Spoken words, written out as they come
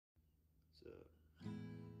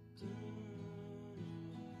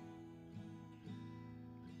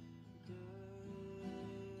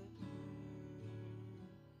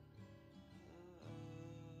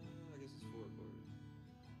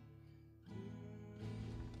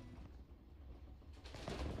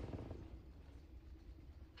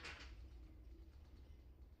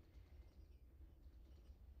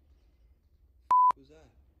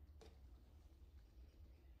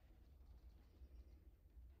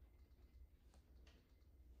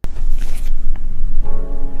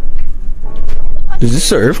Is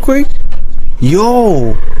this an earthquake?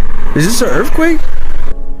 Yo! Is this an earthquake?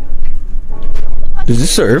 Is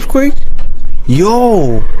this an earthquake?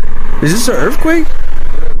 Yo! Is this an earthquake?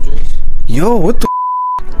 Yo, what the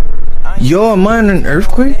Yo, am I in an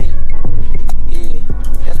earthquake?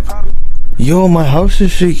 Yo, my house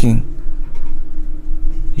is shaking.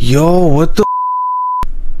 Yo, what the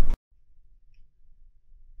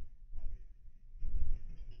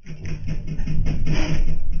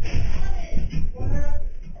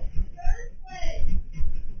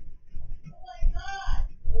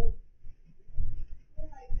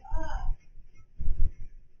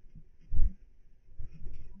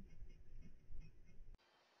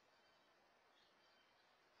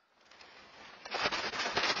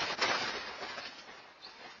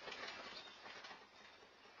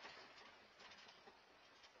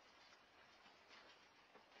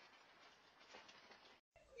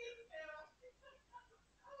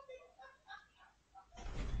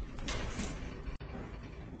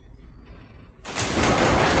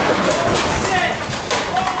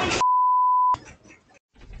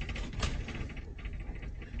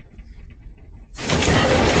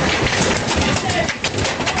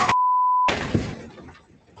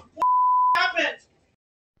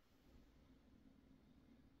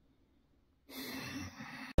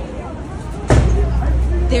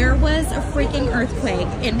There was a freaking earthquake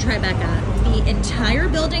in Tribeca. The entire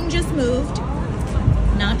building just moved,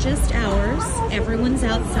 not just ours. Everyone's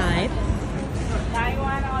outside.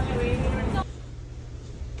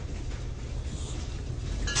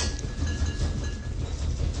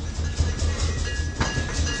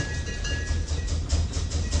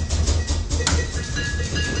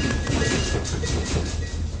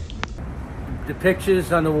 The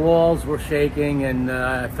pictures on the walls were shaking, and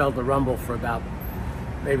I felt a rumble for about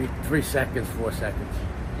maybe 3 seconds, 4 seconds.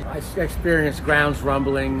 I experienced grounds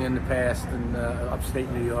rumbling in the past in upstate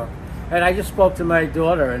New York. And I just spoke to my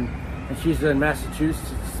daughter, and she's in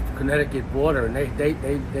Massachusetts, Connecticut border, and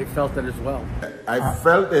they felt it as well. I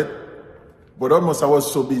felt it, but almost I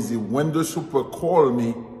was so busy. When the super called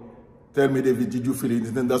me, tell me, David, did you feel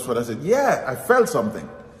it? And that's what I said. Yeah, I felt something.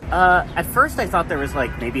 At first I thought there was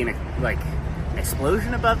like maybe an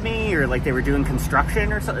explosion above me, or like they were doing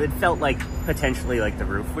construction or something. It felt like potentially like the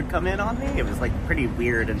roof would come in on me. It was like pretty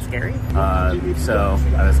weird and scary. So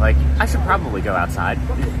I was like, I should probably go outside.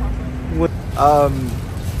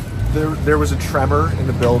 There was a tremor in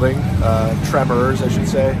the building, tremors I should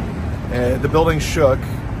say, and the building shook,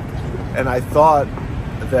 and I thought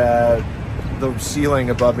that the ceiling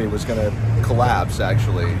above me was going to collapse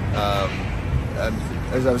actually. And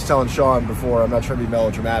as I was telling Sean before, I'm not trying to be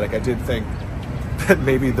melodramatic, I did think that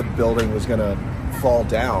maybe the building was gonna fall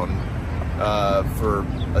down for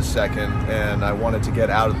a second, and I wanted to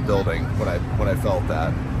get out of the building when I felt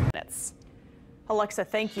that. Alexa,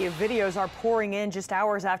 thank you. Videos are pouring in just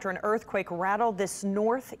hours after an earthquake rattled the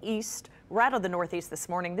northeast this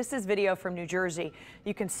morning. This is video from New Jersey.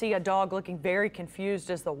 You can see a dog looking very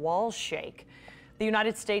confused as the walls shake. The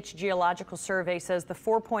United States Geological Survey says the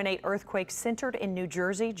 4.8 earthquake centered in New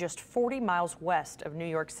Jersey, just 40 miles west of New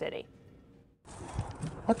York City.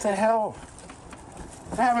 What the hell?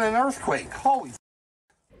 We're having an earthquake. Holy.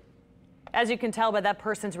 As you can tell by that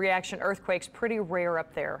person's reaction, earthquakes pretty rare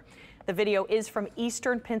up there. The video is from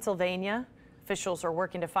eastern Pennsylvania. Officials are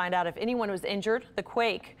working to find out if anyone was injured. The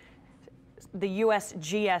quake, the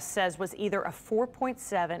USGS says, was either a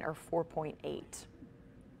 4.7 or 4.8.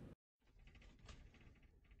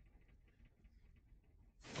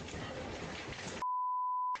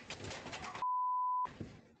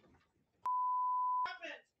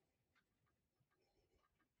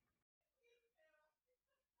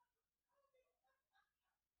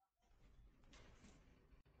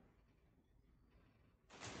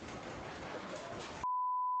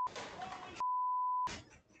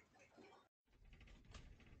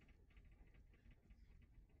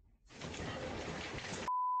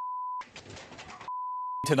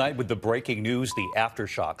 Tonight with the breaking news, the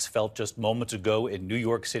aftershocks felt just moments ago in New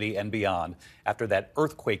York City and beyond after that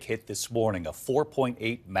earthquake hit this morning, a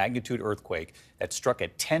 4.8 magnitude earthquake that struck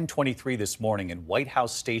at 10:23 this morning in White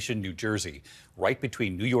House Station, New Jersey, right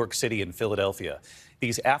between New York City and Philadelphia.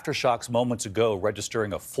 These aftershocks moments ago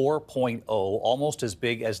registering a 4.0, almost as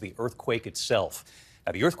big as the earthquake itself.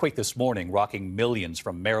 Now, the earthquake this morning rocking millions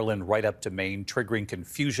from Maryland right up to Maine, triggering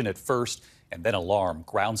confusion at first and then alarm,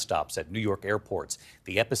 ground stops at New York airports.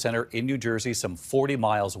 The epicenter in New Jersey, some 40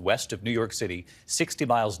 miles west of New York City, 60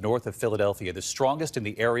 miles north of Philadelphia, the strongest in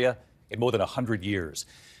the area in more than 100 years.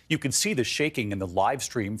 You can see the shaking in the live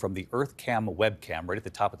stream from the EarthCam webcam right at the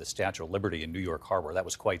top of the Statue of Liberty in New York Harbor. That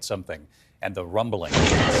was quite something. And the rumbling, you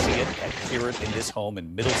can see it and hear it in this home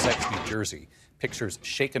in Middlesex, New Jersey. Pictures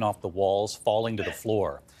shaken off the walls, falling to the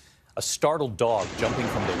floor. A startled dog jumping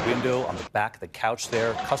from the window on the back of the couch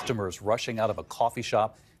there. Customers rushing out of a coffee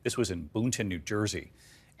shop. This was in Boonton, New Jersey.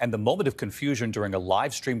 And the moment of confusion during a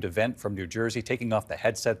live-streamed event from New Jersey, taking off the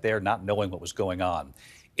headset there, not knowing what was going on.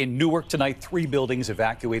 In Newark tonight, 3 buildings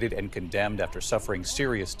evacuated and condemned after suffering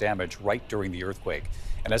serious damage right during the earthquake.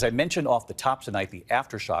 And as I mentioned off the top tonight, the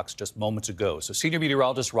aftershocks just moments ago. So senior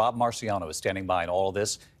meteorologist Rob Marciano is standing by in all of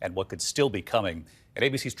this and what could still be coming. And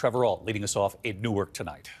ABC's Trevor Ault leading us off in Newark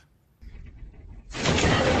tonight.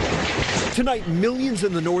 Tonight, millions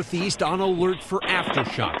in the Northeast on alert for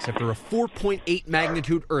aftershocks after a 4.8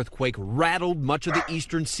 magnitude earthquake rattled much of the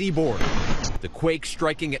eastern seaboard. The quake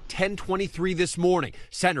striking at 10:23 this morning,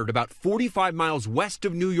 centered about 45 miles west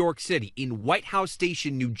of New York City in White House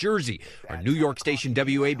Station, New Jersey. Our New York station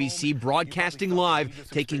WABC broadcasting live,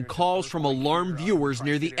 taking calls from alarmed viewers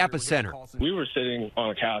near the epicenter. We were sitting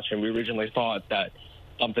on a couch and we originally thought that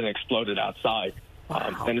something exploded outside.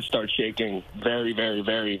 And it started shaking very, very,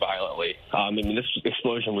 very violently. I mean, this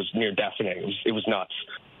explosion was near deafening. It was nuts.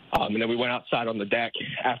 And then we went outside on the deck.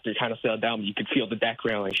 After it kind of settled down, you could feel the deck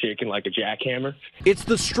railing shaking like a jackhammer. It's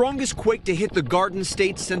the strongest quake to hit the Garden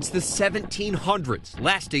State since the 1700s,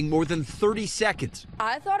 lasting more than 30 seconds.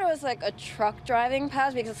 I thought it was like a truck driving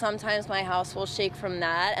past because sometimes my house will shake from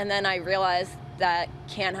that. And then I realized that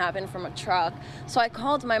can't happen from a truck. So I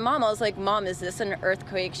called my mom. I was like, Mom, is this an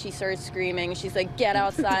earthquake? She started screaming. She's like, get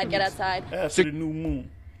outside, get outside. After the new moon.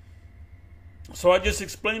 So I just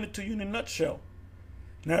explained it to you in a nutshell.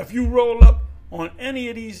 Now, if you roll up on any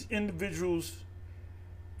of these individuals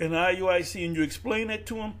in the IUIC and you explain that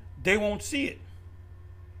to them, they won't see it.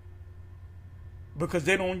 Because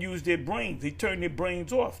they don't use their brains. They turn their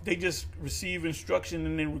brains off. They just receive instruction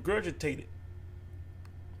and then regurgitate it.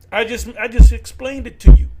 I just explained it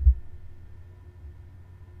to you.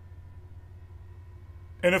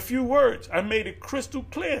 In a few words, I made it crystal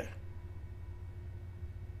clear.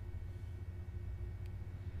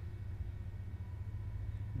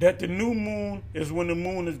 That the new moon is when the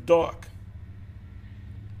moon is dark.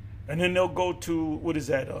 And then they'll go to, what is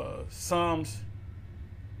that, Psalms,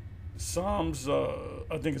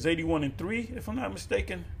 I think it's 81:3, if I'm not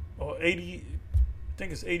mistaken. Or 80, I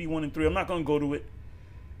think it's 81:3. I'm not going to go to it.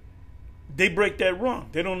 They break that wrong.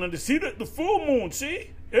 They don't understand the full moon,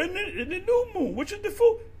 see? And the new moon, which is the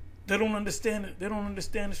full. They don't understand it. They don't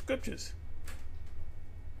understand the scriptures.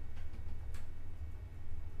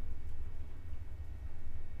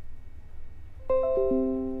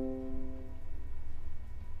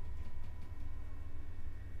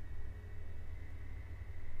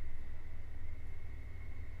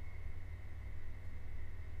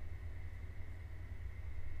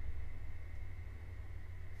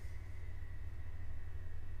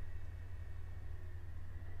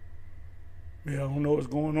 Yeah, I don't know what's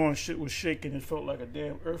going on. Shit was shaking. It felt like a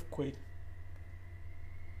damn earthquake.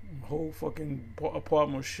 The whole fucking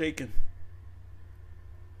apartment was shaking.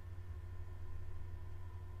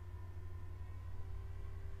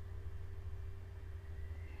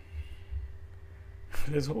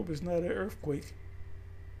 Let's hope it's not an earthquake.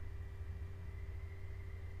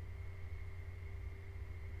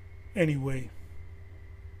 Anyway,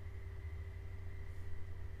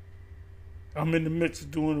 I'm in the midst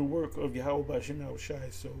of doing the work of Yahweh Bashem Shai,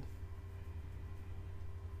 so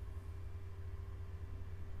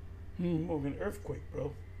more of an earthquake,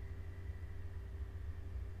 bro.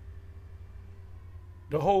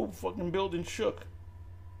 The whole fucking building shook.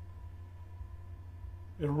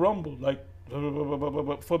 It rumbled like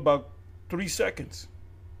for about 3 seconds.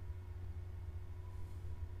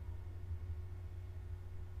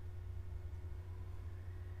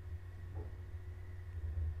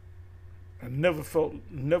 I never felt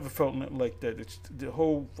nothing like that. It's the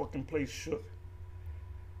whole fucking place shook.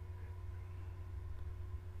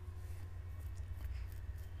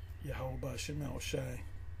 Yahweh Bashem Shai.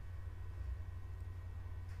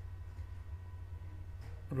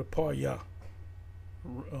 Rapaya.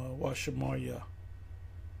 Washamaya.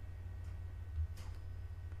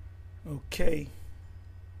 Okay.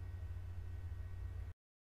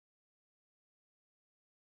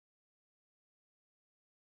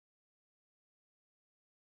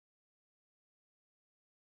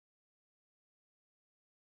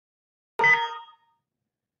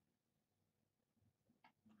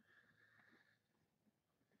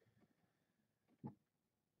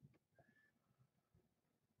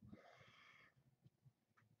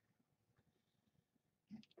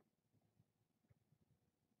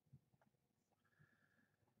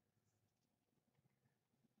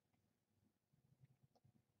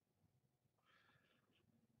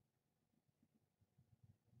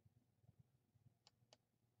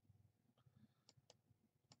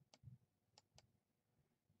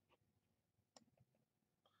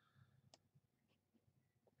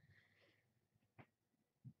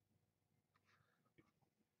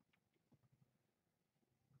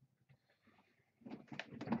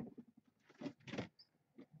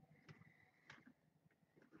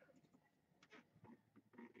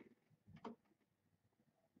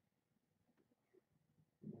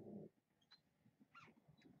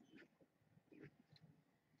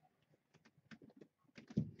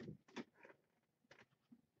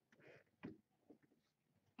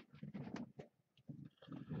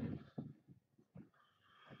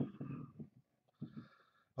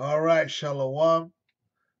 All right, Shalom.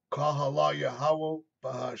 Kahala Yahweh,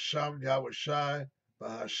 Bahasham Yahushai,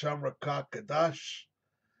 Bahasham Rakah Kadash.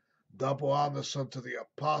 Double honors unto the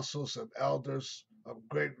apostles and elders of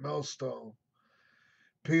Great Millstone.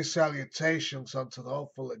 Peace salutations unto the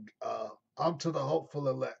hopeful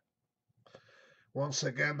elect. Once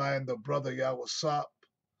again, I am the brother Yahweh.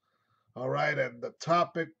 All right, and the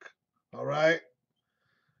topic, all right,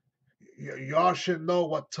 y'all should know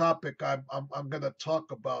what topic I'm gonna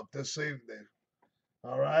talk about this evening.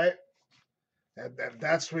 All right, and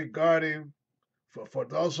that's regarding for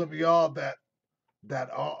those of y'all that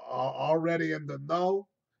are already in the know,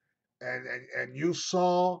 and you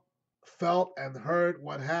saw, felt, and heard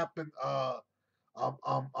what happened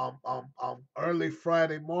early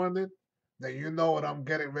Friday morning, then you know what I'm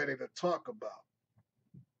getting ready to talk about.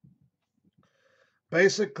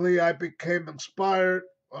 Basically, I became inspired,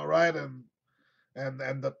 all right, and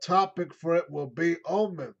the topic for it will be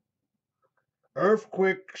Omen.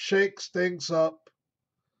 Earthquake shakes things up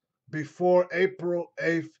before April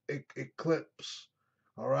 8th eclipse.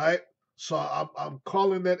 All right. So I'm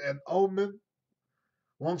calling it an omen.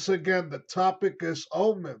 Once again, the topic is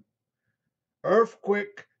Omen.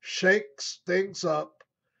 Earthquake shakes things up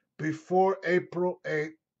before April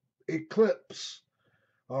 8th eclipse.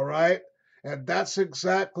 All right. And that's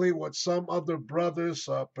exactly what some other brothers,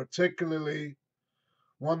 particularly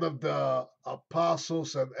one of the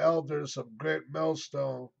apostles and elders of Great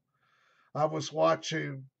Millstone, I was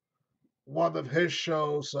watching one of his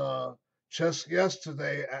shows just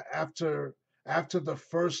yesterday after the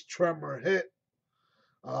first tremor hit.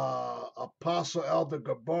 Apostle Elder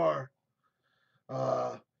Gabar,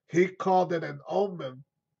 he called it an omen.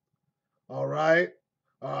 All right,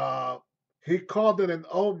 he called it an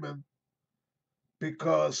omen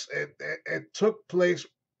because it took place.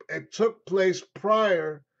 It took place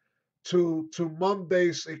prior to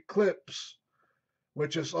Monday's eclipse,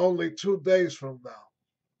 which is only 2 days from now.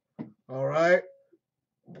 All right.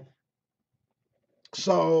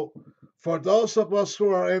 So, for those of us who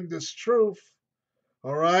are in this truth,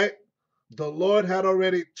 all right, the Lord had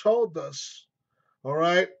already told us, all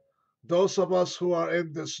right, those of us who are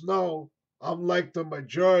in this know, unlike the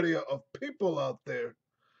majority of people out there,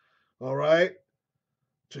 all right,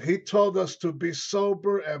 he told us to be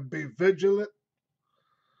sober and be vigilant,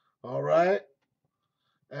 all right,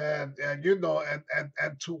 and you know, and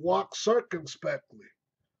to walk circumspectly,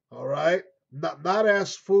 all right, not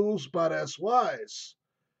as fools, but as wise.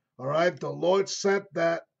 All right, the Lord sent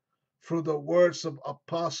that through the words of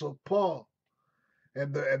Apostle Paul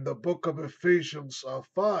in the book of Ephesians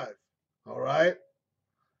 5. All right,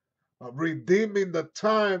 redeeming the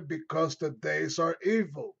time because the days are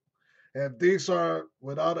evil, and these are,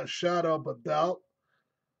 without a shadow of a doubt,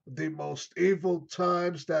 the most evil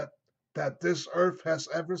times that this earth has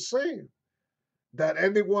ever seen, that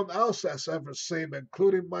anyone else has ever seen,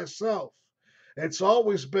 including myself. It's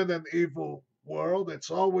always been an evil world.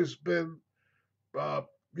 It's always been,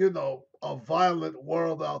 you know, a violent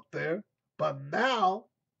world out there. But now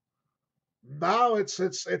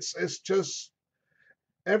it's just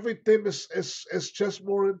everything is just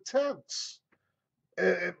more intense,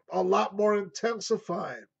 a lot more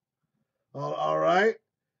intensifying. All right.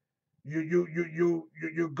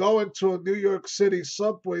 You go into a New York City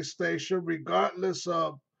subway station, regardless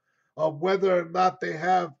of whether or not they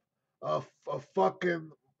have a fucking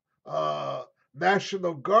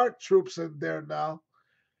National Guard troops in there now.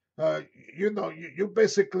 You know, you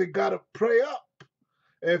basically got to pray up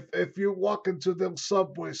if you walk into them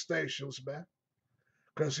subway stations, man,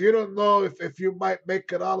 because you don't know if you might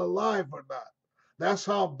make it out alive or not. That's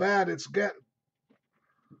how bad it's getting.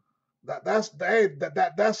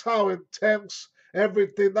 That's how intense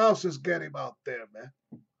everything else is getting out there, man.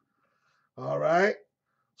 All right.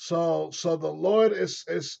 So the Lord is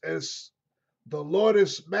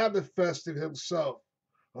manifesting Himself.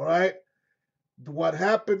 All right. What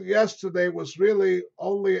happened yesterday was really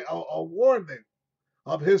only a warning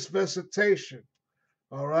of His visitation.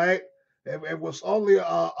 All right. It was only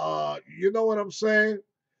you know what I'm saying?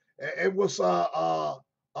 It was a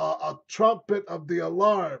trumpet of the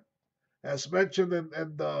alarm, as mentioned in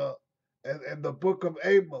the book of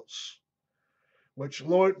Amos, which,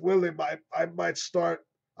 Lord willing, I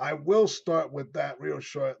will start with that real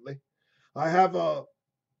shortly. I have a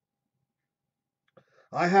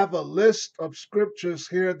list of scriptures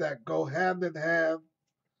here that go hand in hand,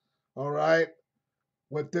 all right,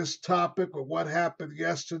 with this topic of what happened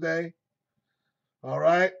yesterday, all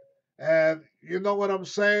right, and you know what I'm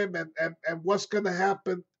saying, and what's going to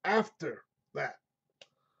happen after that.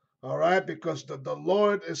 All right, because the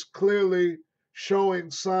Lord is clearly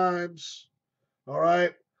showing signs, all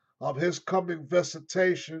right, of his coming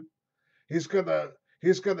visitation. He's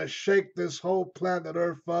gonna shake this whole planet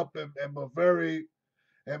Earth up in a very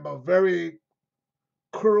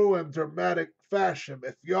cruel and dramatic fashion.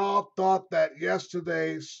 If y'all thought that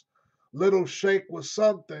yesterday's little shake was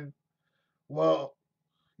something, well,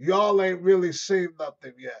 y'all ain't really seen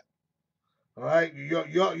nothing yet. All right,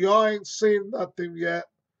 y'all ain't seen nothing yet,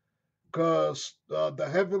 because the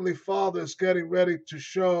Heavenly Father is getting ready to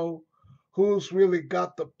show who's really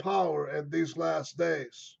got the power in these last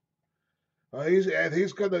days.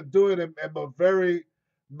 He's going to do it in a very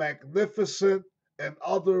magnificent and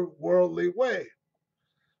otherworldly way.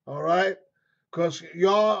 All right? Because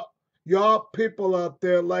y'all people out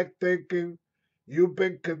there like thinking, you've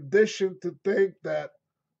been conditioned to think that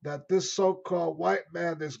this so-called white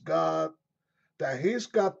man is God, that he's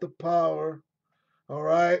got the power, all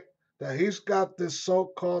right? That he's got this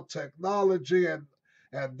so-called technology and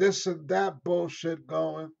this and that bullshit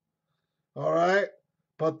going, all right?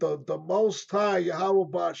 But the Most High, Yahweh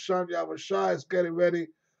Ba'ashan Yahushua, is getting ready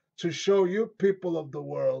to show you people of the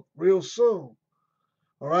world real soon,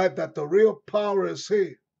 all right, that the real power is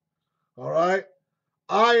He, all right?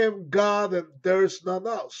 I am God and there is none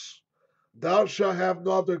else. Thou shalt have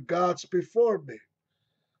no other gods before me.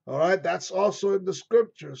 All right, that's also in the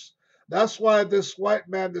scriptures. That's why this white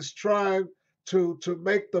man is trying to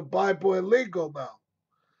make the Bible illegal now.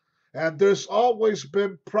 And there's always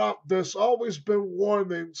been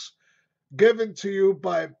warnings given to you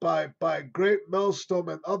by Great Millstone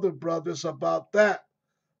and other brothers about that.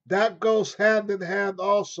 That goes hand in hand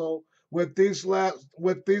also with these last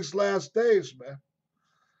days, man.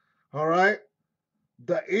 All right?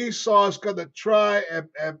 The Esau is going to try and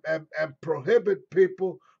prohibit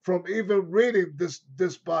people from even reading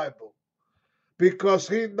this Bible, because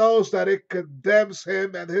he knows that it condemns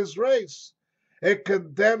him and his race. It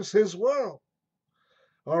condemns his world.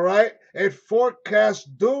 All right? It forecasts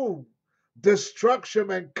doom, destruction,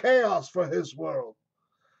 and chaos for his world.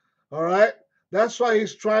 All right? That's why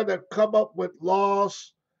he's trying to come up with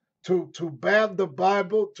laws to ban the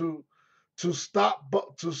Bible, to stop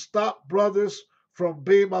brothers from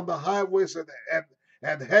being on the highways and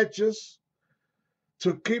hedges,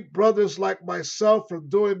 to keep brothers like myself from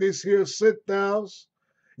doing these here sit downs.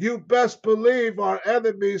 You best believe our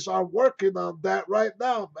enemies are working on that right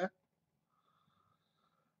now, man.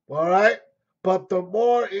 All right? But the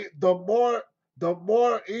more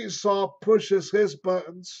Esau pushes his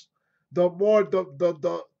buttons, the more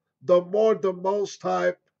the Most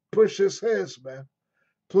High pushes his, man.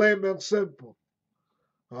 Plain and simple.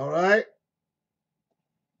 All right?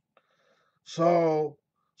 So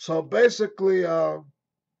basically,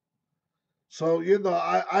 so you know,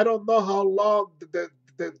 I don't know how long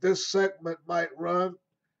this segment might run.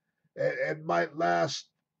 It might last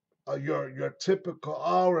your typical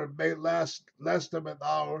hour. It may last less than an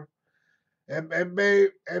hour, and may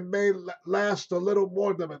last a little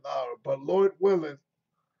more than an hour. But Lord willing,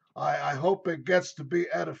 I hope it gets to be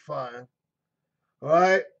edifying. All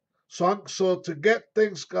right. So to get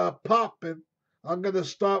things popping, I'm gonna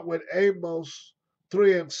start with Amos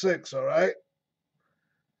 3 and 6. All right.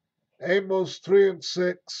 Amos 3 and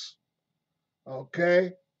 6.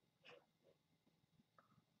 Okay.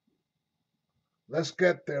 Let's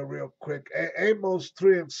get there real quick. Amos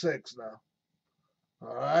 3 and 6 now.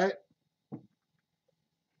 All right.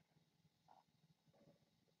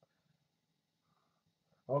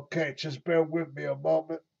 Okay, just bear with me a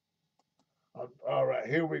moment. All right,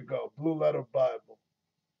 here we go. Blue Letter Bible.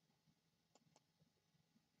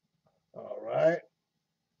 All right.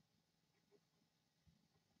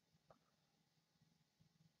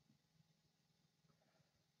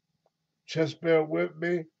 Just bear with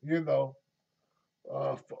me. You know,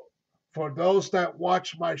 for those that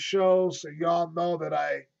watch my shows, y'all know that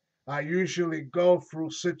I usually go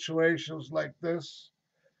through situations like this.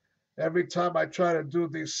 Every time I try to do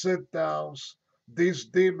these sit downs, these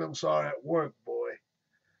demons are at work, boy.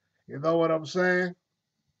 You know what I'm saying?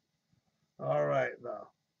 All right, now.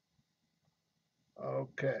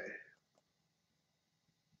 Okay.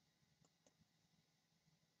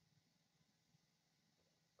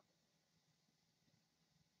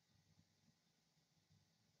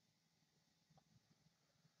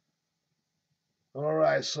 All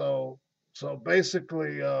right, so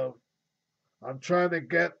basically, I'm trying to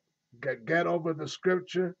get over the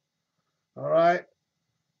scripture. All right,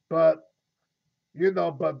 but you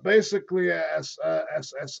know, but basically, as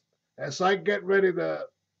I get ready to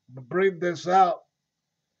bring this out,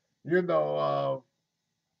 you know,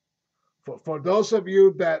 for those of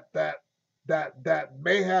you that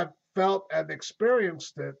may have felt and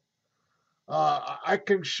experienced it, I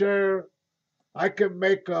can share I can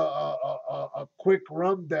make a quick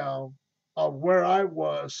rundown of where I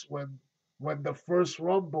was when the first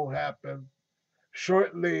rumble happened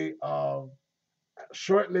shortly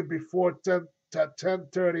shortly before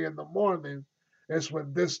 10:30 in the morning is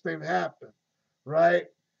when this thing happened, right?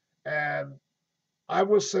 And I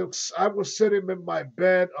was sitting in my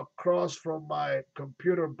bed across from my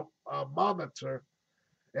computer monitor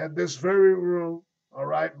in this very room, all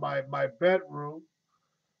right, my bedroom.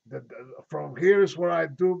 From here's where I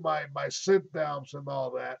do my sit downs and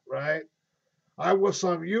all that, right? I was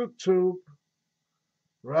on YouTube,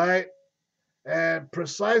 right? And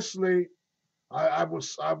precisely it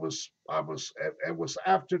was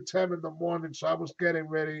after 10 in the morning, so I was getting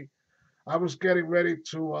ready. I was getting ready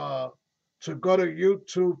to go to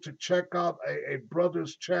YouTube to check out a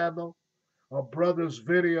brother's channel, a brother's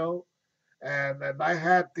video, and I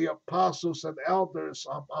had the apostles and elders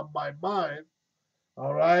on my mind,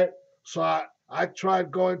 all right? So I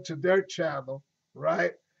tried going to their channel,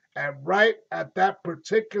 right? And right at that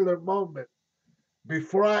particular moment,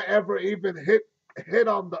 before I ever even hit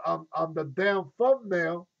on the damn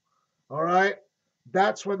thumbnail, all right,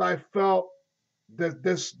 that's when I felt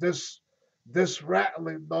this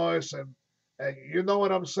rattling noise, and you know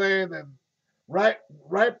what I'm saying. And right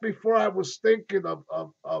before I was thinking of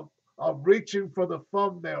reaching for the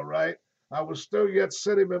thumbnail, right, I was still yet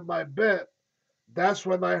sitting in my bed. That's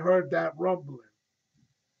when I heard that rumbling.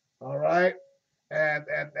 All right, and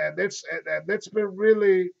it's been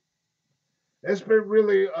really it's been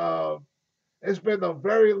really it's been a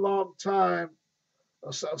very long time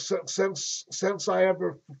since I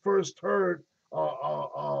ever first heard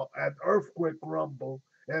an earthquake rumble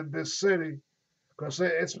in this city, because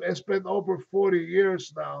it's been over 40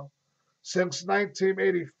 years now, since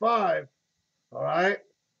 1985. All right,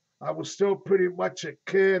 I was still pretty much a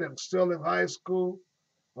kid and still in high school.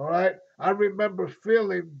 All right, I remember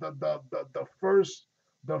feeling the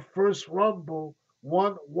first rumble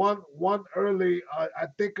one early. I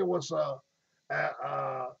think it was a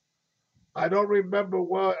I don't remember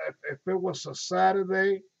well if it was a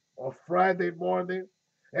Saturday or Friday morning.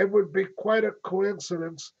 It would be quite a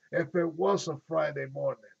coincidence if it was a Friday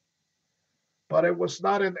morning. But it was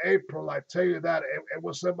not in April, I tell you that. It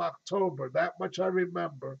was in October. That much I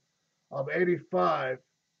remember of 85.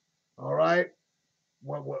 All right.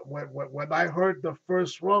 When I heard the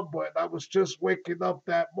first rumble, and I was just waking up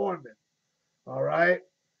that morning. All right.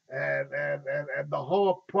 And the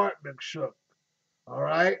whole apartment shook. All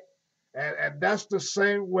right. And that's the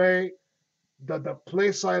same way the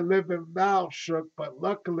place I live in now shook, but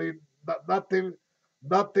luckily nothing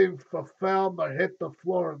fell or hit the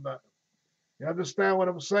floor or nothing. You understand what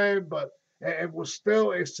I'm saying? But it was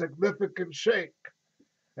still a significant shake.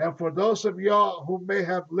 And for those of y'all who may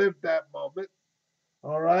have lived that moment,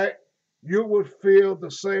 all right, you would feel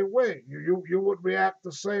the same way. You would react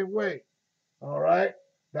the same way. All right,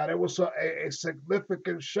 that it was a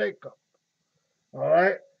significant shakeup. All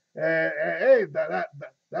right. Hey,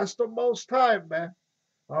 that's the most time, man.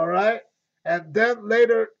 All right. And then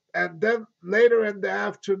later in the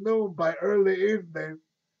afternoon, by early evening,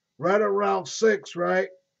 right around 6, right?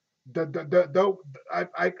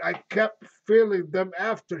 I kept feeling them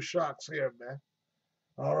aftershocks here, man.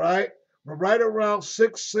 All right. Right around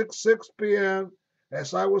 6 p.m.,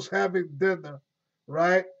 as I was having dinner,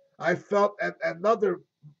 right? I felt another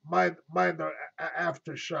minor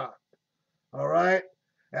aftershock. All right.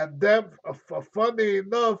 And then, funny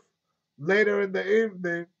enough, later in the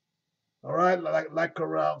evening, all right, like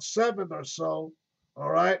around 7 or so,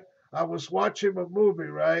 all right, I was watching a movie,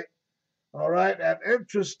 right? All right. And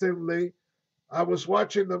interestingly, I was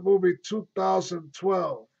watching the movie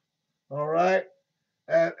 2012, all right?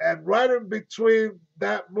 And right in between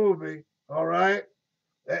that movie, all right,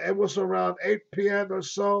 it was around 8 p.m. or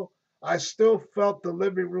so, I still felt the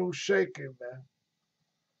living room shaking, man.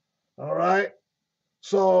 All right.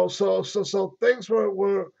 So things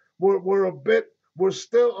were a bit were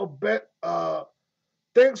still a bit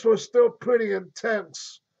things were still pretty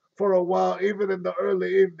intense for a while, even in the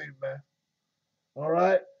early evening, man. All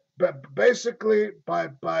right. But basically by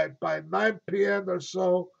 9 p.m. or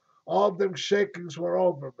so, all them shakings were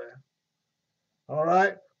over, man. All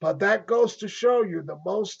right. But that goes to show you the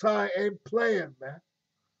Most High ain't playing, man.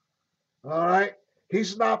 All right.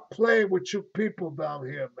 He's not playing with you people down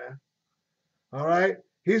here, man. All right.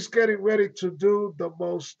 He's getting ready to do the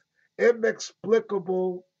most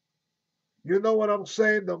inexplicable, you know what I'm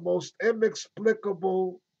saying? The most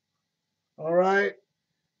inexplicable, all right?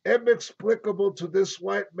 Inexplicable to this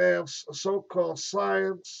white man's so-called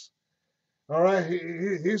science. All right.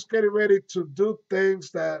 He's getting ready to do things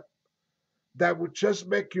that that would just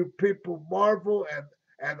make you people marvel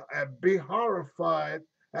and be horrified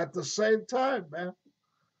at the same time, man.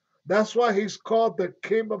 That's why he's called the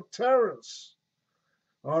King of Terrors.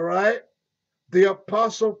 All right? The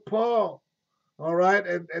Apostle Paul, all right,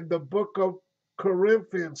 in the book of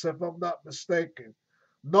Corinthians, if I'm not mistaken.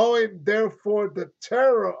 Knowing therefore the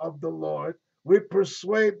terror of the Lord, we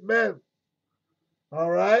persuade men.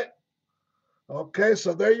 All right? Okay,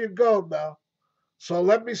 so there you go now. So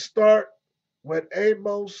let me start with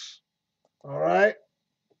Amos. All right?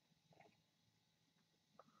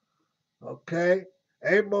 Okay.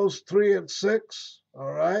 Amos 3 and 6.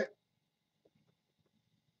 All right?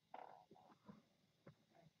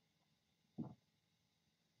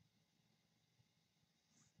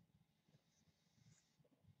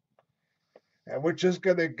 And we're just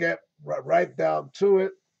going to get right down to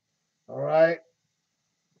it. All right?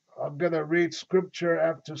 I'm going to read scripture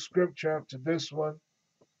after this one.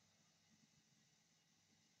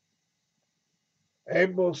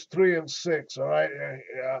 Amos 3 and 6. All right?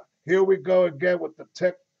 Here we go again with the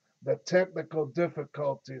technical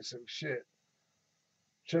difficulties and shit.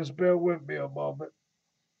 Just bear with me a moment.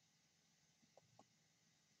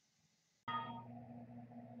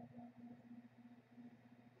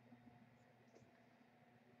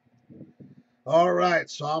 All right,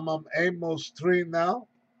 so I'm on Amos 3 now.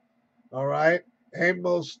 All right,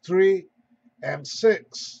 Amos 3 and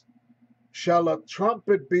 6. Shall a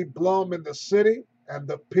trumpet be blown in the city, and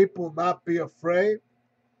the people not be afraid?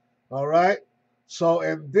 All right, so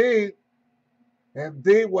indeed,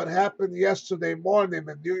 what happened yesterday morning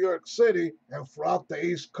in New York City and throughout the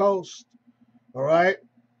East Coast, all right,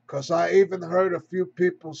 because I even heard a few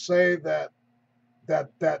people say that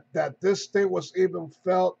this thing was even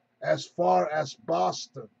felt as far as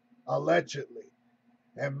Boston, allegedly,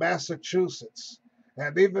 and Massachusetts,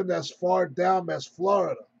 and even as far down as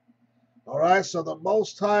Florida. All right, so the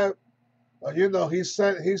Most High, he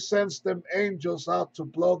sends them angels out to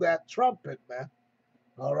blow that trumpet, man.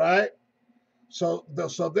 All right, so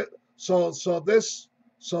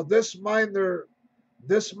this minor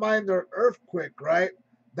earthquake, right?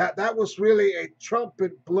 That was really a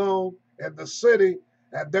trumpet blown in the city,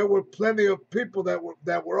 and there were plenty of people that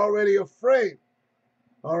were already afraid.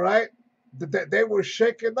 All right, they were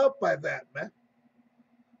shaken up by that, man.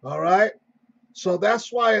 All right, so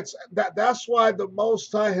that's why that's why the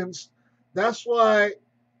Most High that's why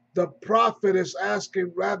the prophet is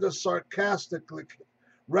asking rather sarcastically,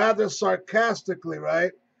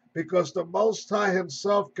 right? Because the Most High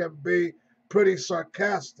himself can be pretty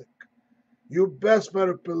sarcastic. You best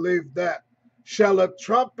better believe that. Shall a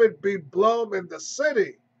trumpet be blown in the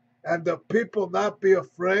city, and the people not be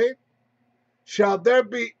afraid? Shall there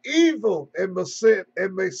be evil in the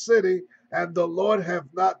city, and the Lord have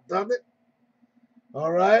not done it?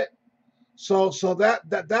 All right. So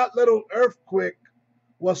that little earthquake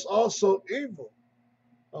was also evil.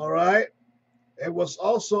 All right. It was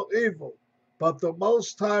also evil, but the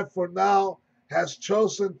Most High for now has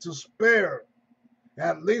chosen to spare.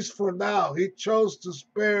 At least for now, he chose to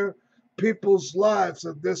spare people's lives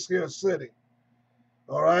in this here city.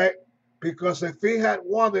 All right? Because if he had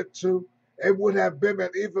wanted to, it would have been an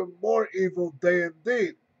even more evil day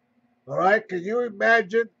indeed. All right? Can you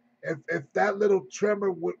imagine if that little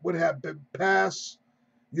tremor would have been past,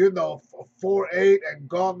 4.8 and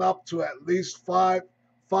gone up to at least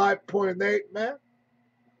 5.8, man?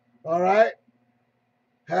 All right?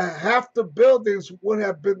 Half the buildings would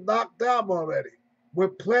have been knocked down already,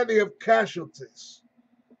 with plenty of casualties.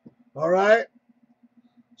 All right?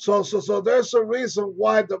 So there's a reason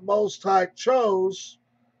why the Most High chose,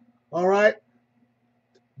 all right?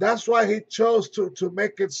 That's why he chose to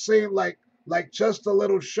make it seem like just a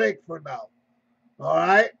little shake for now. All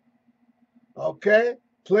right? Okay?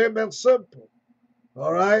 Plain and simple.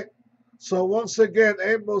 All right? So once again,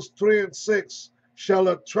 Amos 3 and 6, shall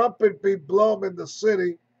a trumpet be blown in the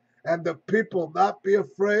city, and the people not be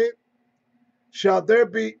afraid? Shall there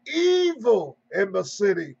be evil in the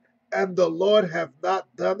city, and the Lord have not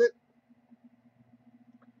done it?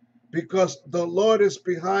 Because the Lord is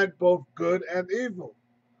behind both good and evil.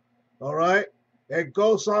 All right? It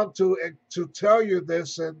goes on to tell you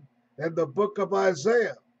this in the book of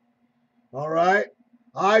Isaiah. All right?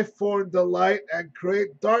 I form the light and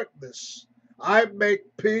create darkness. I make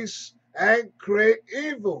peace and create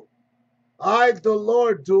evil. I, the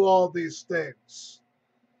Lord, do all these things.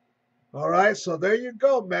 All right, so there you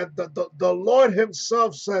go, man. The Lord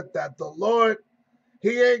himself said that. The Lord,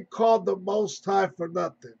 he ain't called the Most High for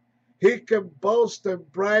nothing. He can boast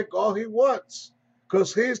and brag all he wants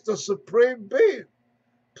because he's the supreme being.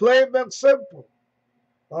 Plain and simple.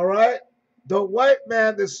 All right? The white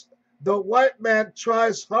man is The white man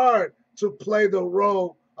tries hard to play the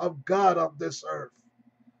role of God on this earth.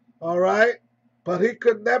 All right? But he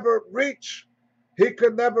could never reach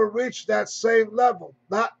that same level.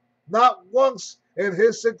 Not once in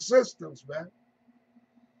his existence, man.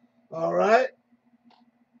 All right?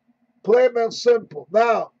 Plain and simple.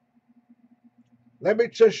 Now, let me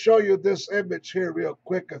just show you this image here real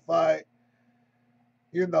quick.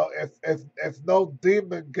 If no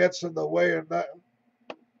demon gets in the way or nothing.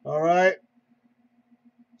 All right?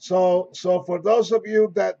 So for those of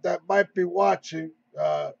you that might be watching,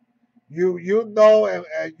 you know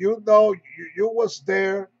and you know you was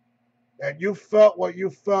there and you felt what you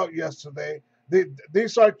felt yesterday.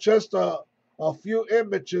 These are just a few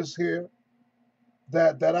images here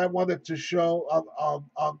that I wanted to show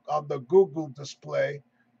on the Google display.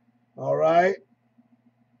 All right.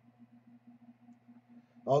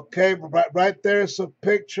 Okay, right there is a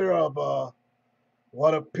picture of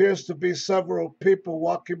what appears to be several people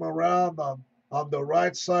walking around on the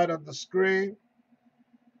right side of the screen.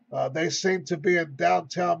 They seem to be in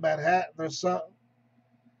downtown Manhattan or something.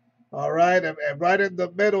 All right, and right in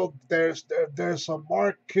the middle, there's a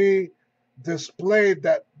marquee display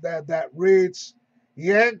that reads,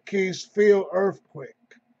 "Yankees feel earthquake.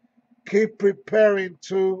 Keep preparing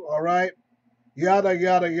to," all right, yada,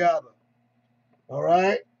 yada, yada. All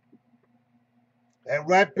right. And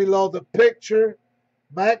right below the picture,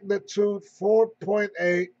 magnitude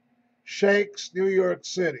 4.8 shakes New York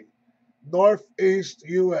City, Northeast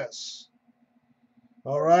U.S.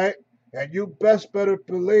 All right. And you best better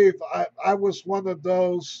believe I was one of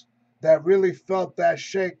those that really felt that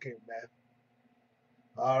shaking, man.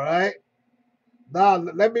 All right. Now,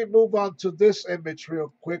 let me move on to this image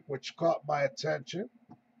real quick, which caught my attention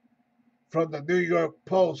from the New York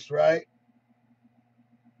Post, right?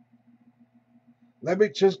 Let me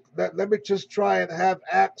just try and have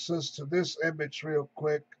access to this image real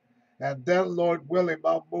quick, and then, Lord willing,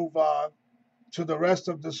 I'll move on to the rest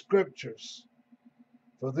of the scriptures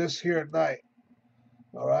for this here night.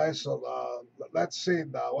 All right, so let's see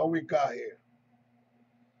now what we got here.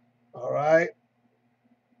 All right.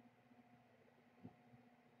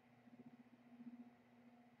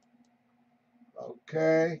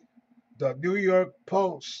 Okay. The New York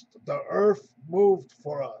Post, the earth moved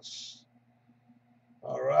for us.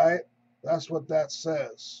 All right. That's what that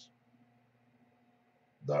says.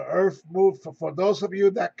 The earth moved. For those of you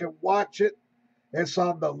that can watch it, it's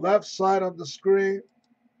on the left side of the screen.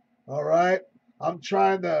 All right. I'm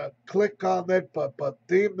trying to click on it, but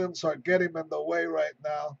demons are getting in the way right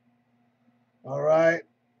now. All right.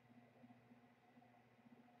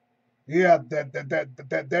 Yeah,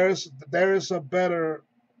 there is a better,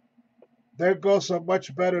 there goes a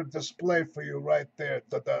much better display for you right there.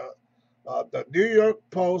 The New York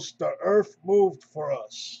Post, the earth moved for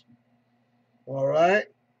us. All right.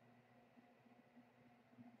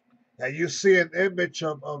 And you see an image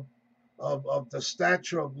of the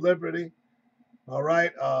Statue of Liberty. All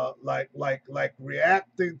right. Like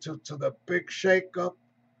reacting to the big shakeup.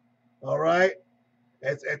 All right.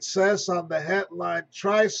 It says on the headline,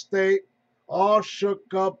 Tri-State all shook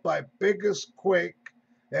up by biggest quake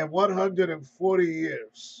in 140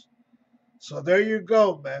 years. So there you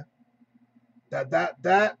go, man.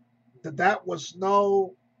 That was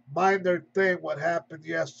no minor thing what happened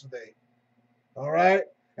yesterday. All right?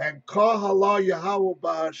 And call halal Yahweh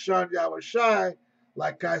Bahashan Yahushai,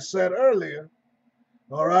 like I said earlier,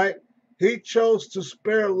 all right? He chose to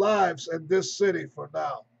spare lives in this city for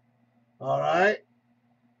now. All right?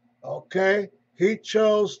 Okay? He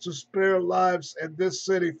chose to spare lives in this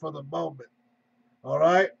city for the moment. All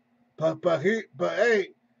right? But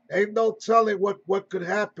hey, ain't no telling what could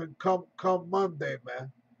happen come Monday,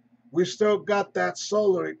 man. We still got that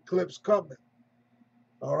solar eclipse coming.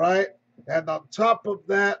 All right? And on top of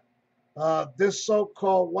that, this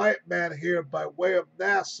so-called white man here, by way of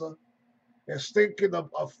NASA, is thinking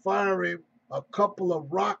of firing a couple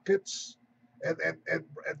of rockets, and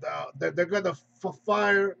they're going to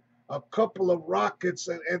fire a couple of rockets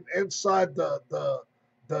inside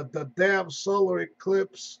the damn solar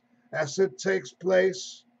eclipse as it takes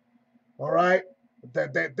place. All right,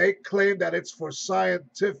 they claim that it's for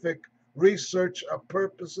scientific research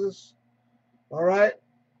purposes. All right,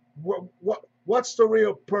 what's the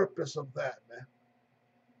real purpose of that, man?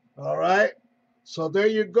 All right, so there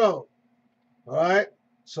you go. All right,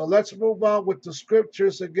 so let's move on with the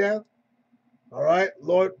scriptures again. All right,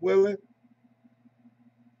 Lord willing.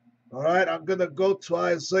 All right, I'm going to go to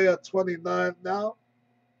Isaiah 29 now.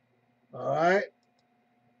 All right.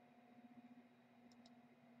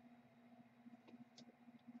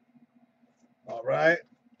 All right.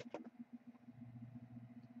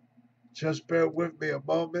 Just bear with me a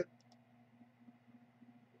moment.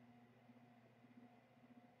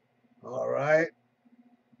 All right.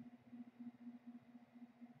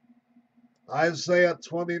 Isaiah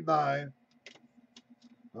 29.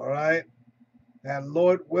 All right. And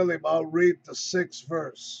Lord willing, I'll read the 6th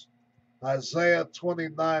verse. Isaiah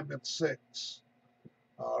 29 and 6.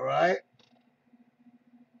 All right.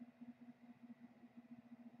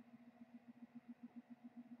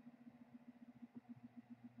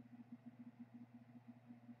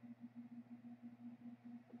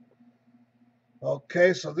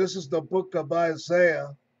 Okay, so this is the book of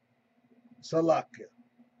Isaiah, Salakia.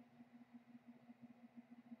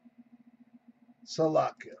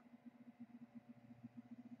 Salakia.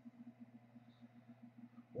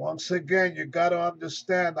 Once again, you got to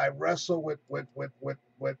understand, I wrestle with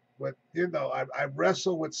you know, I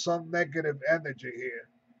wrestle with some negative energy here.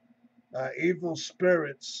 Evil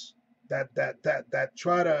spirits that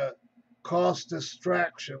try to cause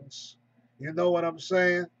distractions. You know what I'm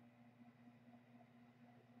saying?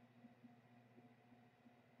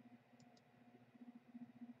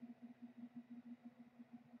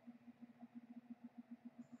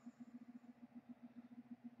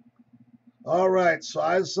 All right, so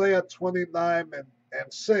Isaiah 29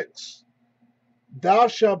 and 6. Thou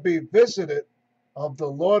shalt be visited of the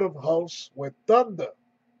Lord of hosts with thunder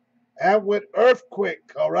and with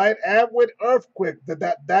earthquake. All right, and with earthquake.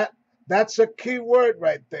 That's a key word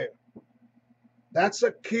right there. That's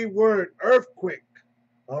a key word, earthquake.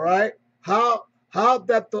 All right. How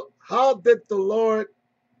did the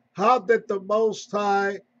Most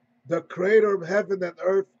High, the Creator of heaven and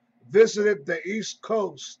earth, visited the East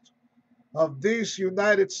Coast of these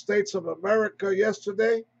United States of America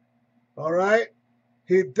yesterday? All right.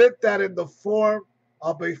 He did that in the form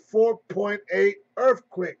of a 4.8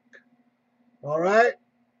 earthquake. All right.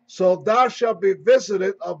 So thou shalt be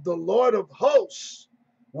visited of the Lord of hosts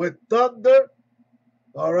with thunder.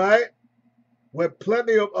 All right. With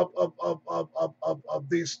plenty of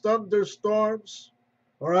these thunderstorms.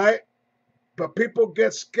 All right. But people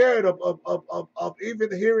get scared of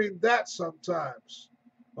even hearing that sometimes.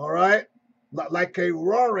 All right. Like a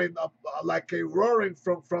roaring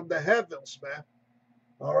from the heavens, man.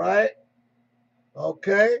 All right.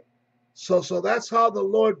 Okay. So that's how the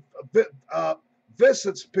Lord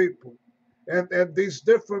visits people and these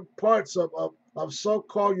different parts of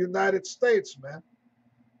so-called United States, man,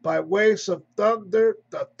 by ways of thunder,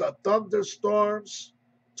 the thunderstorms,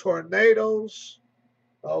 tornadoes,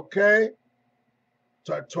 okay,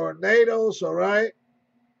 tornadoes, all right,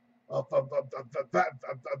 of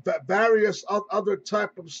various other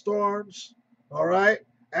type of storms, all right,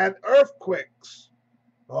 and earthquakes,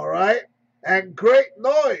 all right, and great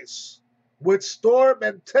noise with storm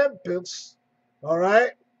and tempest, all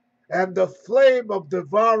right, and the flame of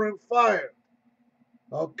devouring fire,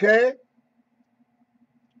 okay.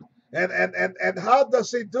 And how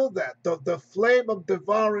does he do that? The flame of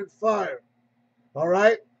devouring fire, all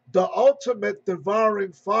right? The ultimate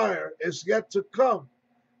devouring fire is yet to come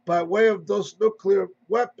by way of those nuclear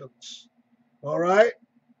weapons, all right?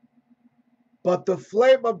 But the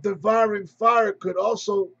flame of devouring fire could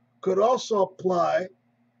also apply,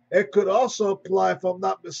 it could also apply, if I'm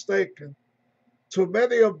not mistaken, to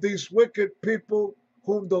many of these wicked people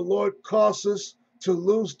whom the Lord causes to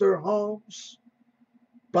lose their homes,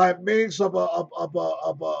 by means of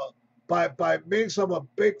by means of a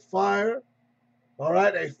big fire. All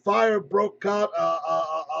right, a fire broke out,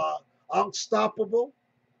 unstoppable.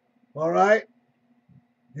 All right,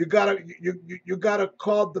 you gotta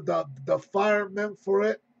call the firemen for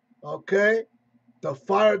it. Okay, the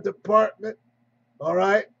fire department. All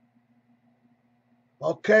right.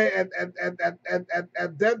 Okay, and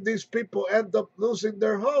then these people end up losing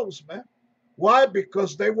their homes, man. Why?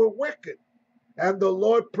 Because they were wicked. And the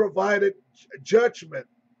Lord provided judgment.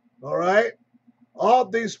 All right. All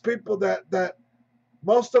these people that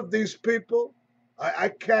most of these people, I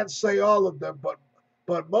can't say all of them,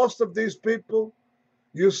 but most of these people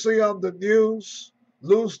you see on the news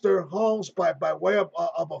lose their homes by way of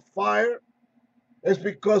a fire, is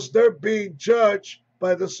because they're being judged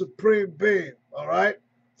by the supreme being. All right,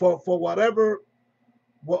 for whatever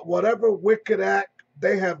wicked act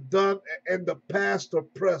they have done in the past or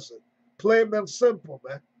present. Plain and simple,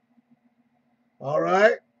 man. All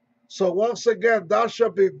right. So once again, thou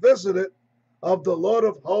shalt be visited of the Lord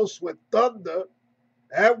of hosts with thunder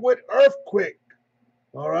and with earthquake.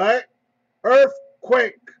 All right.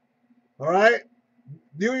 Earthquake. All right.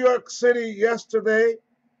 New York City yesterday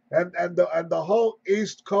and the whole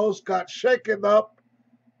East Coast got shaken up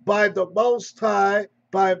by the Most High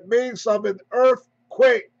by means of an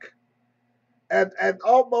earthquake. and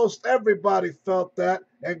almost everybody felt that,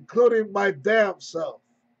 including my damn self.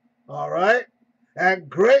 All right? And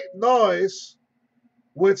great noise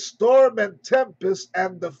with storm and tempest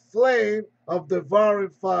and the flame of devouring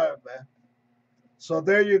fire, man. So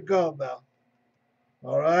there you go now.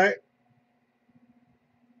 All right?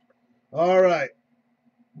 All right.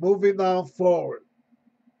 Moving on forward.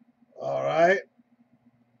 All right?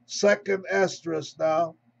 Second Esdras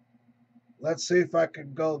now. Let's see if I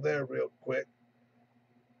can go there real quick.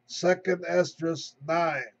 Second Esdras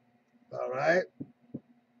 9. All right?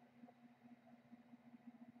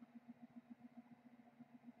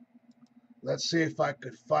 Let's see if I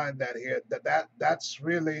could find that here. That's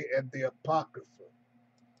really in the Apocrypha.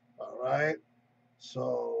 All right?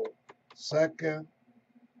 So, Second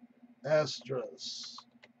Esdras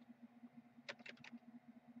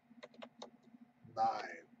 9.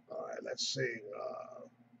 All right, let's see.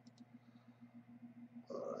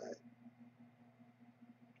 All right.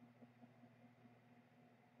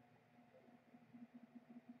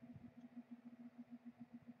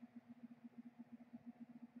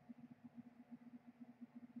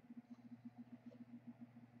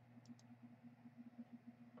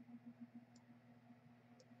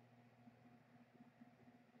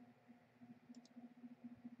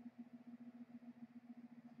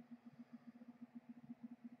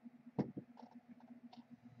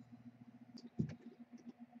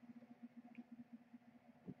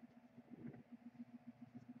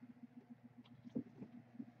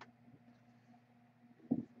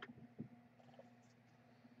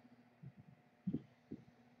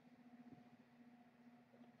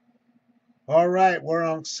 All right, we're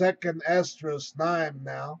on Second Esdras 9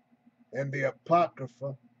 now in the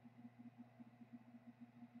Apocrypha.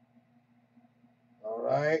 All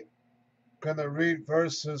right, gonna read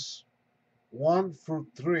verses 1 through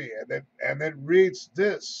 3, and it reads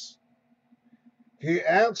this. He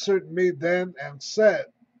answered me then and said,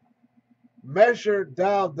 measure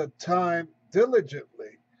thou the time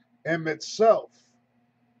diligently in itself,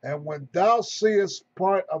 and when thou seest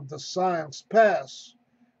part of the signs pass,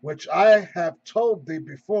 which I have told thee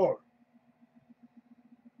before,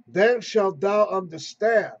 then shalt thou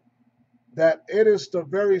understand that it is the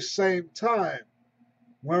very same time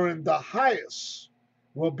wherein the highest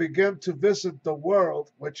will begin to visit the world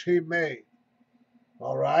which he made.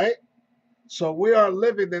 All right? So we are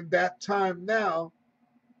living in that time now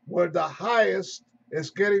where the highest is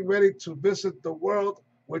getting ready to visit the world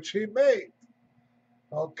which he made.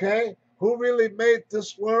 Okay? Who really made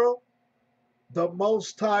this world? The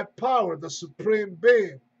Most High Power, the Supreme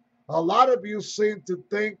Being. A lot of you seem to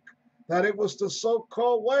think that it was the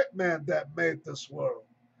so-called white man that made this world.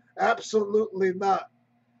 Absolutely not.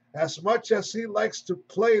 As much as he likes to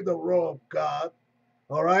play the role of God,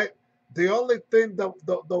 all right, the only thing that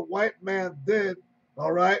the white man did,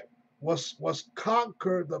 all right, was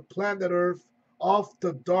conquer the planet Earth off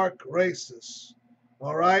the dark races,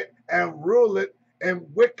 all right, and rule it in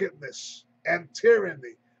wickedness and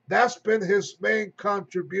tyranny. That's been his main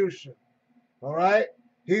contribution, all right?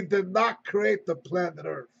 He did not create the planet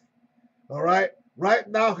Earth, all right? Right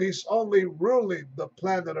now, he's only ruling the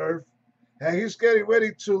planet Earth, and he's getting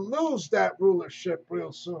ready to lose that rulership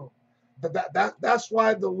real soon. That's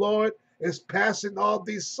why the Lord is passing all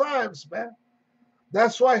these signs, man.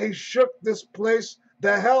 That's why he shook this place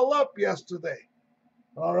the hell up yesterday,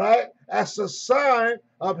 all right? As a sign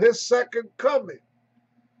of his second coming,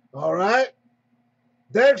 all right?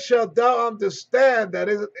 Then shalt thou understand that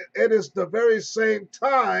it is the very same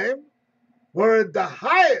time wherein the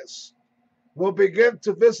highest will begin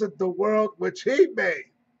to visit the world which he made.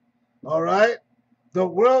 All right? The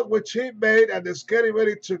world which he made and is getting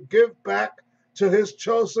ready to give back to his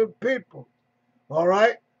chosen people. All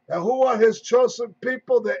right? And who are his chosen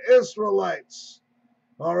people? The Israelites.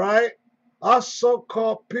 All right? Us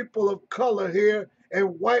so-called people of color here in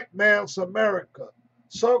white man's America.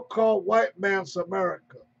 So-called white man's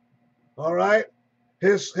America. All right?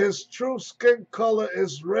 His true skin color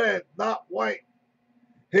is red, not white.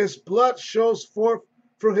 His blood shows forth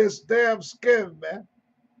through his damn skin, man.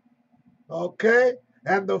 Okay?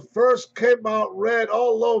 And the first came out red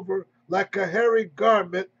all over like a hairy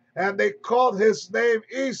garment, and they called his name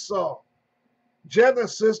Esau.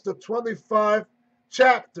 Genesis, the 25th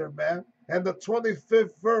chapter, man, and the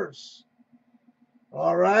 25th verse.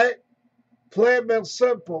 All right? Plain and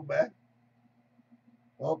simple, man.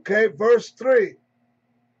 Okay, verse 3.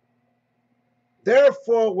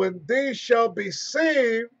 Therefore, when these shall be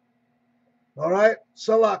seen, all right,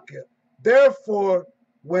 Salakia. Therefore,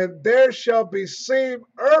 when there shall be seen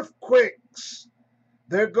earthquakes,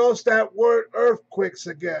 there goes that word earthquakes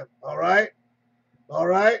again, all right? All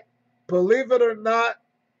right? believe it or not,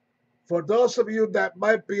 for those of you that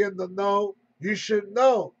might be in the know, you should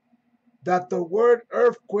know that the word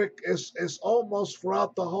earthquake is almost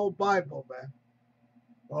throughout the whole Bible, man.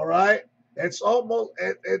 All right? It's almost,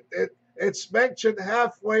 it's mentioned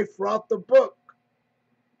halfway throughout the book.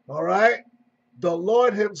 All right? The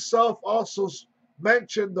Lord himself also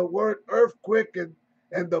mentioned the word earthquake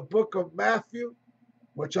in the book of Matthew,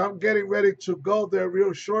 which I'm getting ready to go there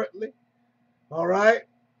real shortly. All right?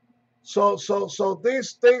 So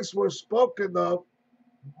these things were spoken of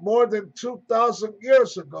more than 2,000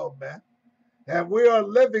 years ago, man. And we are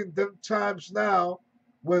living them times now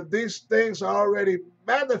when these things are already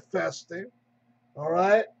manifesting, all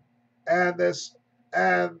right? And as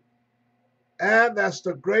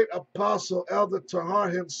the great apostle Elder Tahar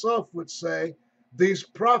himself would say, these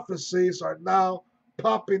prophecies are now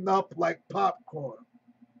popping up like popcorn,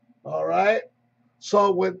 all right?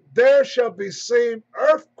 So when there shall be seen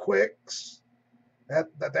earthquakes, and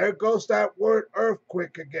there goes that word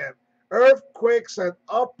earthquake again, earthquakes and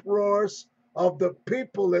uproars of the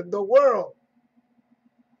people in the world.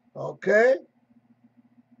 Okay?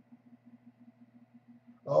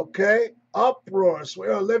 Okay? Uproars. We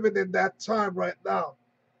are living in that time right now.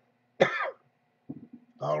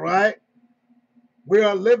 All right? We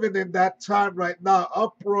are living in that time right now.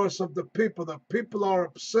 Uproars of the people. The people are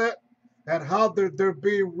upset at how they're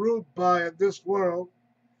being ruled by in this world.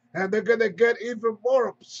 And they're going to get even more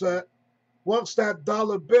upset once that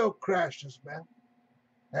dollar bill crashes, man.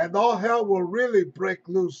 And all hell will really break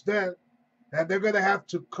loose then. And they're going to have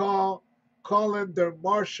to call in their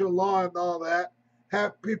martial law and all that,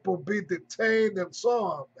 have people be detained and so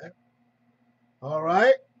on, man. All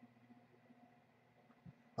right?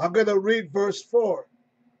 I'm going to read verse 4.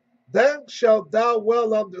 Then shalt thou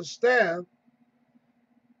well understand,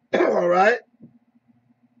 all right?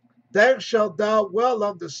 Then shalt thou well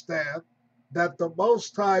understand that the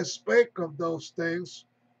Most High spake of those things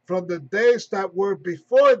from the days that were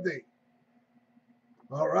before thee.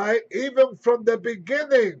 All right, even from the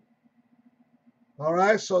beginning. All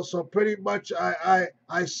right, so pretty much I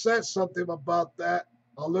said something about that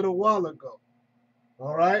a little while ago.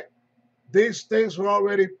 All right, these things were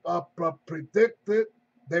already predicted.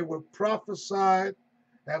 They were prophesied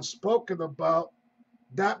and spoken about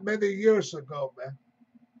that many years ago, man.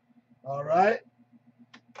 All right,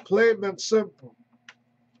 plain and simple.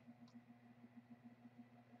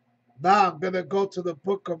 Now I'm going to go to the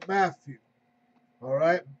book of Matthew. All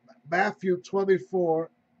right, Matthew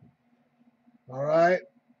 24. All right.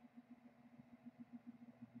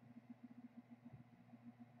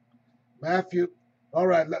 Matthew. All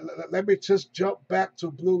right, let me just jump back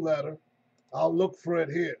to Blue Letter. I'll look for it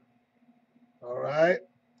here. All right.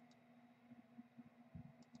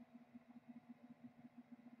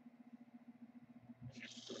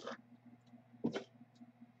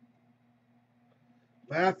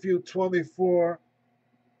 Matthew 24.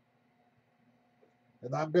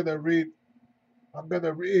 And I'm going to read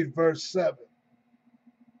verse 7.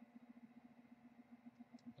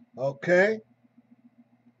 Okay?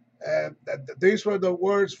 And these were the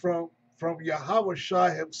words from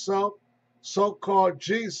Yahushua himself, so-called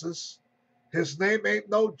Jesus. His name ain't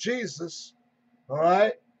no Jesus. All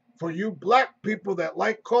right? For you black people that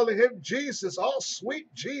like calling him Jesus, oh,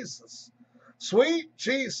 sweet Jesus. Sweet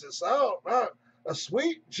Jesus. Oh, a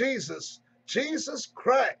sweet Jesus. Jesus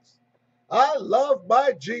Christ. I love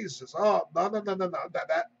my Jesus. Oh, no.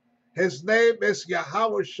 That his name is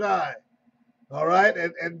Yahushua. All right.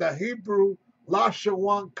 And the Hebrew,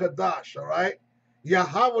 Lashawan Kadash. All right.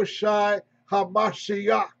 Yahushua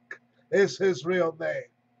HaMashiach is his real name.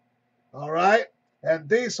 All right. And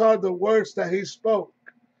these are the words that he spoke.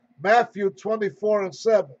 Matthew 24 and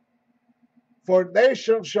 7. For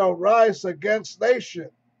nation shall rise against nation.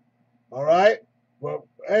 All right. Well,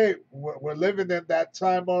 hey, we're living in that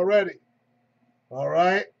time already. All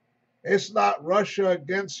right. It's not Russia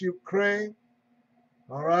against Ukraine.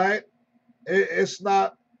 All right. It's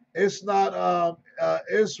not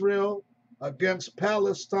Israel against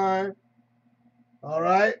Palestine. All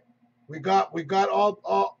right. We got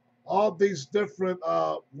all these different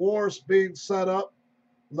wars being set up,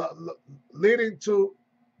 leading to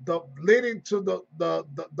the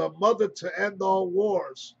mother to end all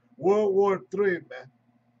wars, World War III, man.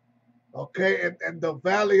 Okay, and the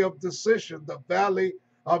valley of decision, the valley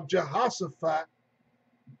of Jehoshaphat,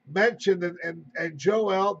 mentioned in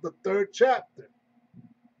Joel, the 3rd chapter.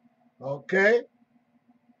 Okay?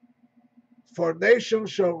 For nation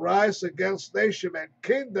shall rise against nation, and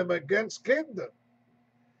kingdom against kingdom.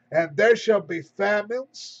 And there shall be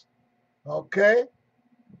famines. Okay?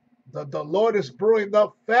 The Lord is brewing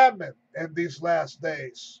up famine in these last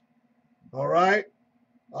days. All right?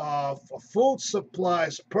 Food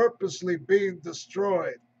supplies purposely being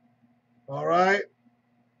destroyed. All right?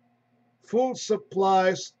 Food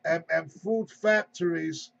supplies and food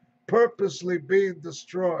factories purposely being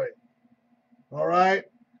destroyed. All right?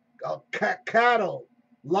 Cattle,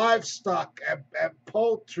 livestock, and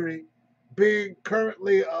poultry being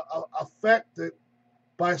currently affected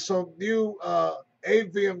by some new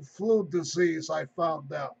avian flu disease, I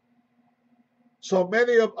found out. So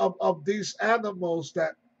many of these animals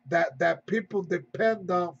that people depend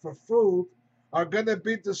on for food are going to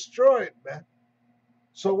be destroyed, man.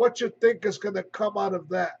 So what you think is going to come out of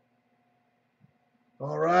that?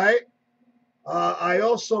 All right. I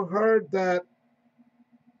also heard that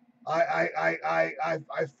I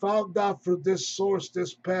found out through this source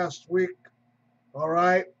this past week. All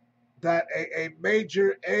right, that a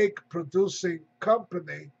major egg producing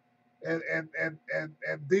company in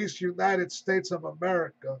these United States of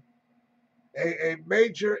America, a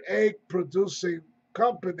major egg producing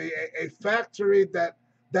company, a factory that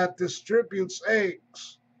distributes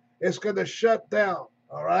eggs, is going to shut down.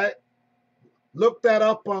 All right, look that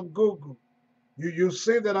up on Google. You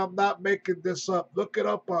see that I'm not making this up. Look it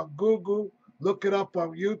up on Google. Look it up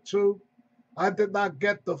on YouTube. I did not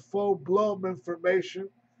get the full blown information.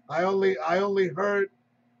 I only heard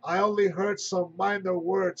some minor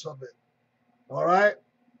words of it. All right,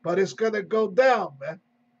 but it's gonna go down, man.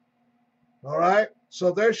 All right,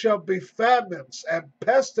 so there shall be famines and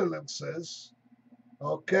pestilences.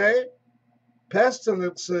 Okay,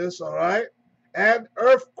 pestilences. All right, and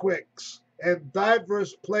earthquakes in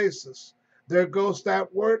diverse places. There goes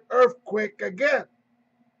that word earthquake again.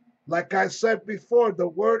 Like I said before, the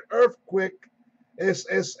word earthquake is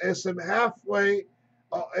in halfway,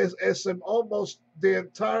 is in almost the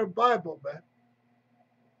entire Bible, man.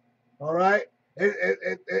 All right,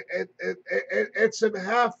 it's in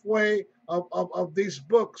halfway of these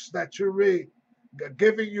books that you read,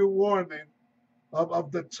 giving you warning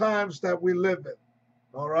of the times that we live in.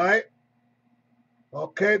 All right.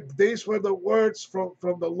 Okay, these were the words from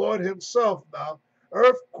the Lord himself now.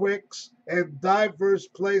 Earthquakes in diverse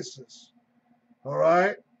places. All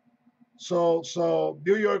right. So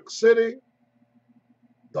New York City,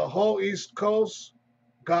 the whole East Coast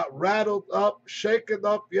got rattled up, shaken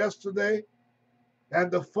up yesterday. And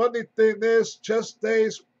the funny thing is, just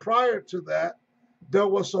days prior to that, there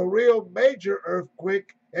was a real major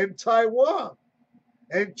earthquake in Taiwan,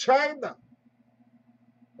 in China.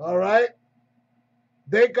 All right.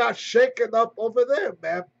 They got shaken up over there,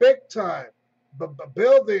 man, big time. The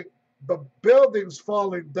buildings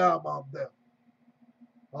falling down on them.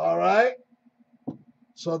 All right.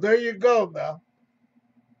 So there you go now.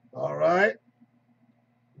 All right.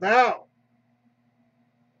 Now,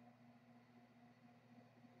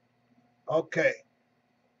 okay.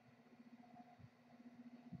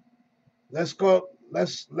 Let's go.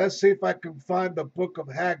 Let's see if I can find the book of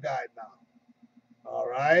Haggai now. All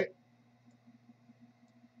right.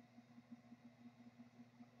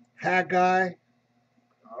 Haggai.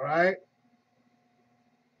 All right.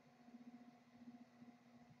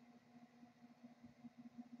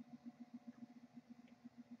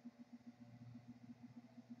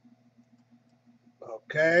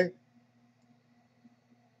 Okay.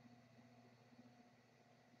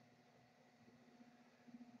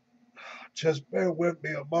 Just bear with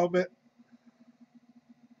me a moment.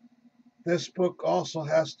 This book also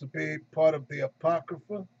has to be part of the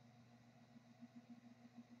Apocrypha.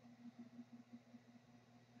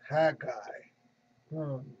 Haggai.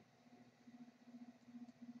 I'm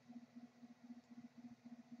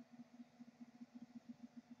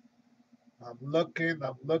looking.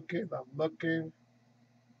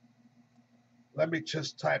 Let me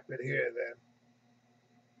just type it here then.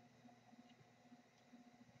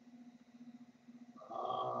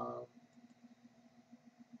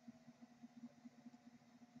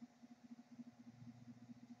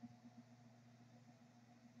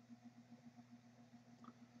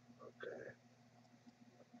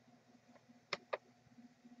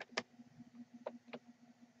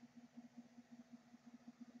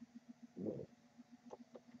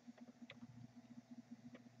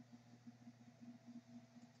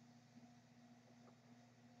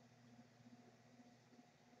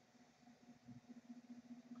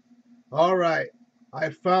 All right, I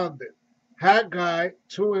found it. Haggai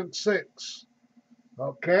 2 and 6.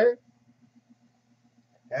 Okay?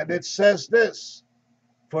 And it says this,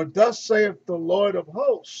 for thus saith the Lord of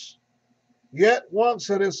hosts, yet once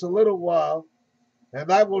it is a little while,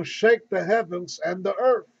 and I will shake the heavens and the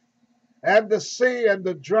earth, and the sea and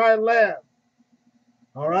the dry land.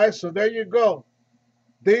 All right, so there you go.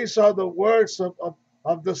 These are the words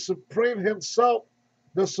of the Supreme Himself,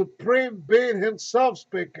 the Supreme Being Himself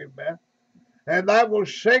speaking, man. And I will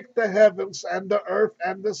shake the heavens and the earth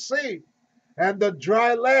and the sea and the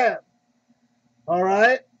dry land. All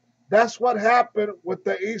right? That's what happened with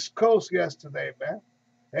the East Coast yesterday, man.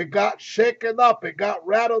 It got shaken up. It got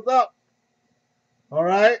rattled up. All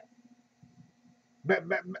right?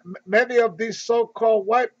 Many of these so-called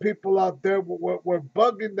white people out there were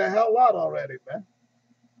bugging the hell out already, man.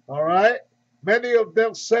 All right? Many of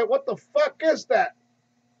them said, what the fuck is that?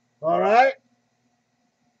 All right?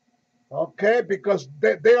 Okay? Because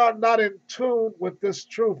they are not in tune with this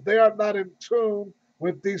truth. They are not in tune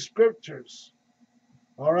with these scriptures.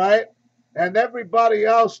 All right? And everybody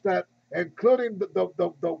else that, including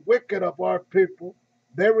the wicked of our people,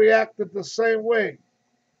 they reacted the same way.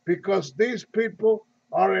 Because these people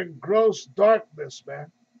are in gross darkness,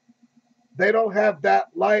 man. They don't have that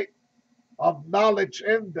light of knowledge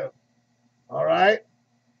in them. All right?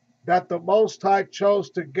 That the Most High chose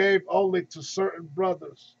to give only to certain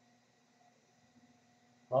brothers.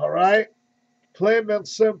 All right? Plain and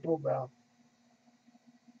simple now.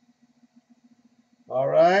 All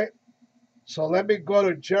right? So let me go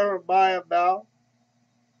to Jeremiah now.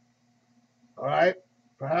 All right?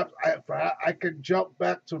 Perhaps I can jump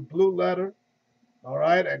back to Blue Letter. All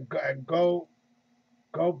right? And go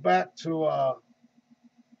back to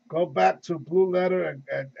Blue Letter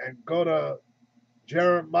and go to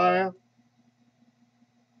Jeremiah.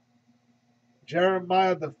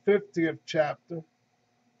 Jeremiah, the 50th chapter.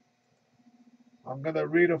 I'm going to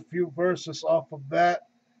read a few verses off of that.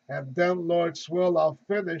 And then, Lord's will, I'll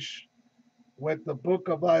finish with the book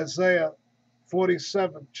of Isaiah,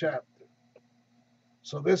 47th chapter.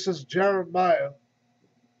 So this is Jeremiah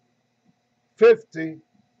 50.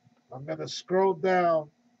 I'm going to scroll down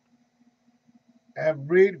and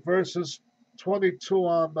read verses 22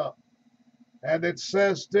 on up. And it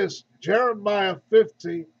says this, Jeremiah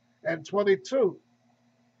 50 and 22.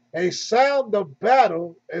 A sound of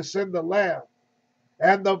battle is in the land,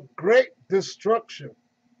 and of great destruction.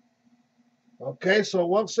 Okay, so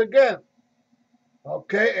once again,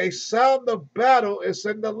 okay, a sound of battle is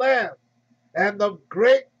in the land, and of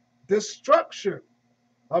great destruction.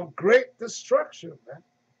 Of great destruction, man.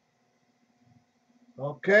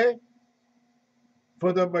 Okay?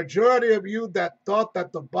 For the majority of you that thought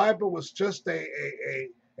that the Bible was just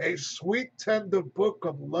a sweet, tender book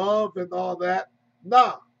of love and all that,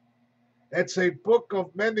 nah. It's a book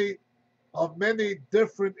of many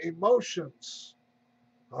different emotions.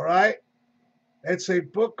 All right? It's a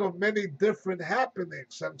book of many different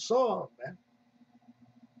happenings and so on, man.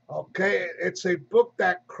 Okay? It's a book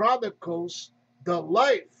that chronicles the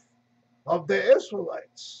life of the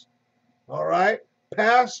Israelites. All right?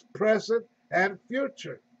 Past, present, and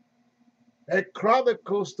future. It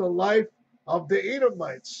chronicles the life of the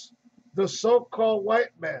Edomites, the so-called white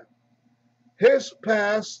man. His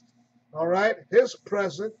past, all right, his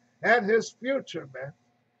present, and his future,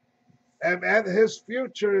 man. And his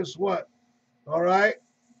future is what? All right?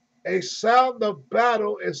 A sound of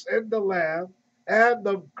battle is in the land and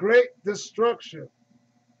of great destruction.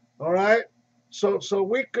 All right? So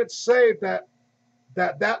we could say that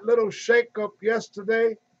little shake-up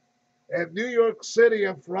yesterday in New York City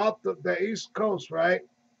and throughout the East Coast, right?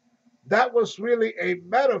 That was really a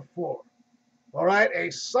metaphor, all right? A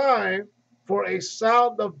sign for a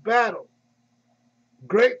sound of battle.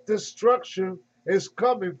 Great destruction is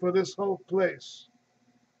coming for this whole place,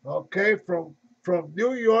 okay? From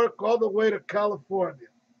New York all the way to California.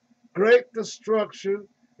 Great destruction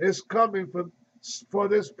is coming for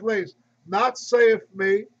this place. Not saith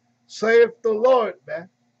me, saith the Lord, man.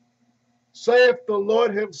 Saith the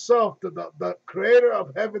Lord himself, the creator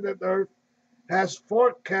of heaven and earth, has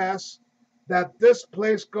forecast that this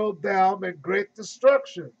place go down in great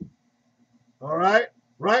destruction. All right?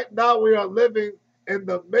 Right now we are living in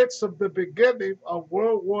the midst of the beginning of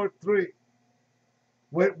World War III.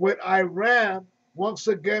 With Iran once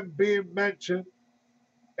again being mentioned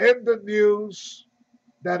in the news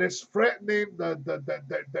that is threatening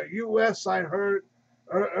the U.S., I heard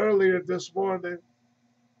earlier this morning.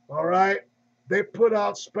 All right? They put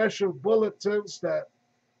out special bulletins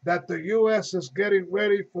that the U.S. is getting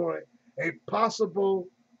ready for a possible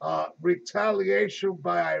retaliation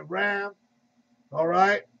by Iran, all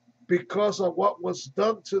right, because of what was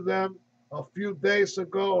done to them a few days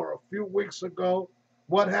ago or a few weeks ago,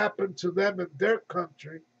 what happened to them in their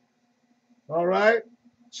country, all right?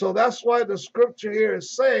 So that's why the scripture here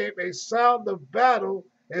is saying a sound of battle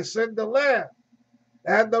is in the land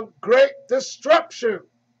and of great destruction.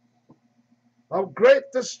 Of great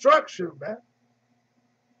destruction, man.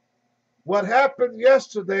 What happened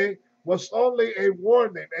yesterday was only a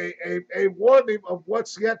warning, a warning of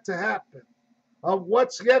what's yet to happen, of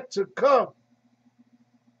what's yet to come.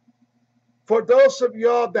 For those of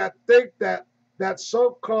y'all that think that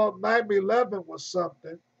so-called 9/11 was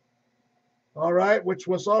something, all right, which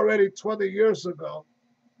was already 20 years ago,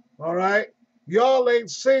 all right, y'all ain't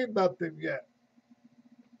seen nothing yet,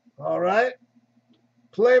 all right,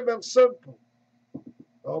 plain and simple,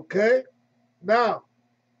 okay? Now,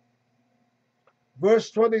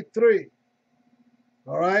 verse 23,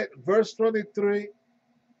 all right, verse 23,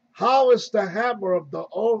 how is the hammer of the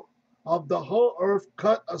whole earth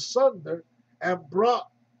cut asunder and brought?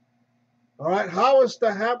 All right, how is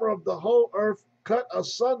the hammer of the whole earth cut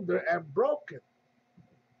asunder and broken?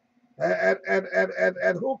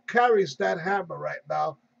 And who carries that hammer right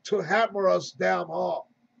now to hammer us down all?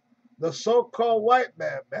 The so-called white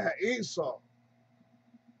man, Esau.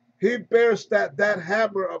 He bears that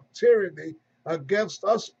hammer of tyranny against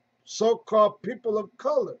us so-called people of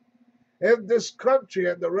color in this country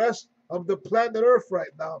and the rest of the planet Earth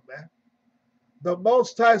right now, man. The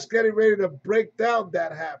Most High is getting ready to break down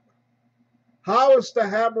that hammer. How is the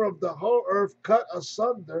hammer of the whole earth cut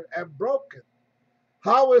asunder and broken?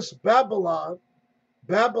 How is Babylon?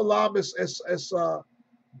 Babylon is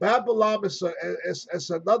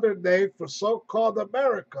another name for so-called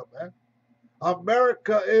America, man.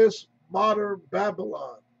 America is modern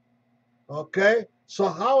Babylon. Okay? So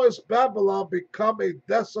how is Babylon become a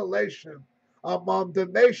desolation among the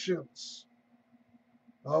nations?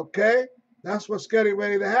 Okay? That's what's getting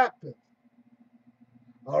ready to happen.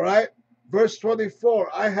 All right? Verse 24,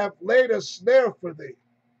 I have laid a snare for thee,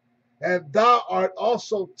 and thou art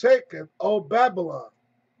also taken, O Babylon.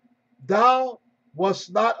 Thou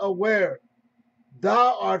wast not aware.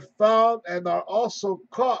 Thou art found and art also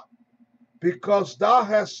caught, because thou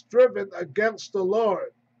hast striven against the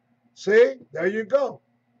Lord. See, there you go.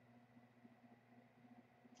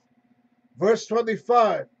 Verse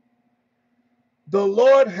 25, the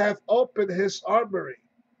Lord hath opened his armory,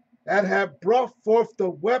 and have brought forth the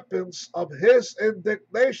weapons of his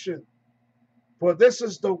indignation. For this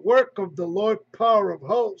is the work of the Lord power of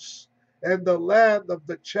hosts in the land of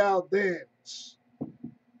the Chaldeans.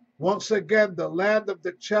 Once again, the land of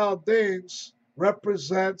the Chaldeans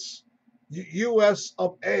represents U.S.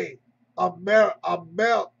 of A,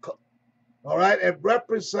 America. All right, it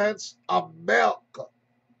represents America.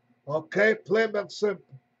 Okay, plain and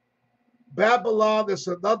simple. Babylon is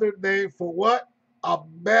another name for what?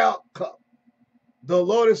 America. The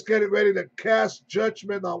Lord is getting ready to cast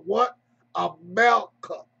judgment on what?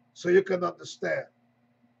 America. So you can understand.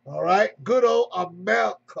 All right? Good old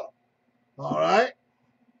America. All right?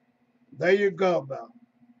 There you go now.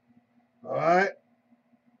 All right?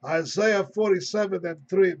 Isaiah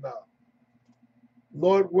 47:3 now.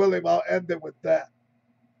 Lord willing, I'll end it with that.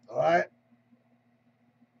 All right?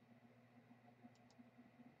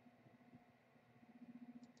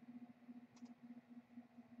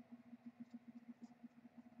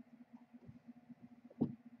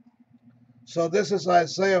 So this is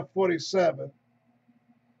Isaiah 47,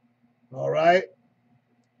 all right?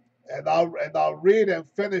 And I'll read and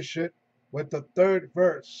finish it with the 3rd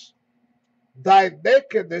verse. Thy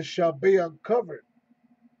nakedness shall be uncovered,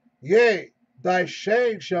 yea, thy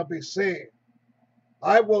shame shall be seen.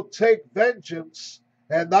 I will take vengeance,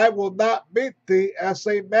 and I will not meet thee as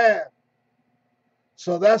a man.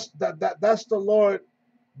 So that's the Lord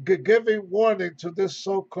giving warning to this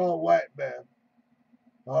so-called white man,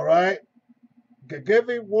 all right?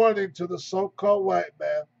 Giving warning to the so-called white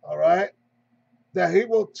man, all right, that he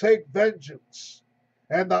will take vengeance,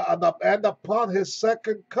 and upon his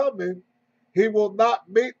second coming, he will not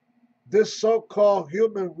meet this so-called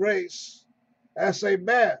human race as a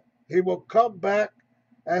man. He will come back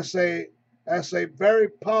as a very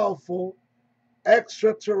powerful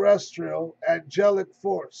extraterrestrial angelic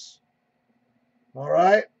force, all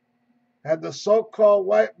right, and the so-called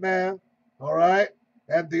white man, all right,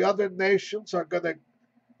 and the other nations are gonna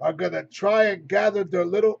try and gather their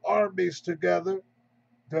little armies together,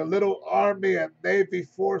 their little army and navy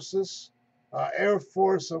forces, air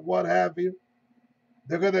force and what have you.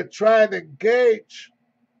 They're gonna try and engage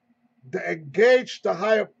the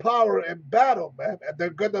higher power in battle, man, and they're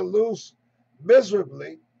gonna lose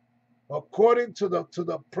miserably, according to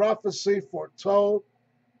the prophecy foretold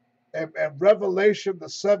in Revelation, the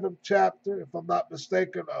 7th chapter, if I'm not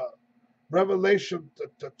mistaken. Revelation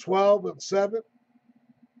 12:7,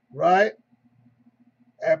 right?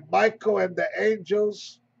 And Michael and the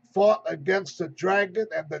angels fought against the dragon,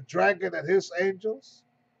 and the dragon and his angels,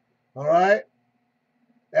 all right?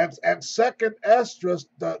 And 2nd Esdras,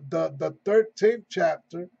 the 13th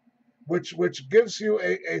chapter, which gives you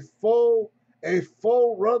a full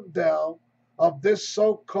rundown of this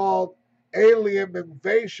so-called alien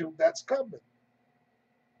invasion that's coming.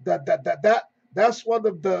 That's one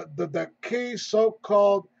of the key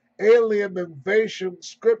so-called alien invasion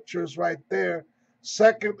scriptures right there.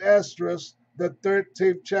 2nd Esdras, the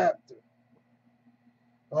 13th chapter.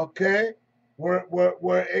 Okay, where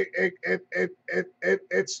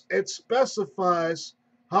it specifies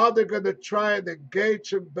how they're going to try and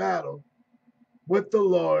engage in battle with the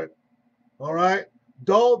Lord. All right,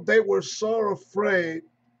 though they were so afraid,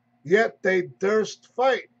 yet they durst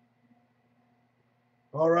fight.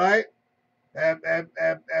 All right, and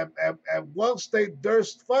once they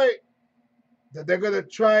durst fight, then they're going to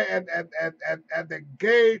try and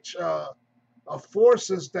engage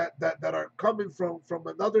forces that are coming from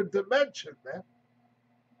another dimension, man.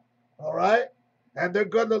 All right, and they're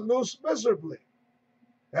going to lose miserably,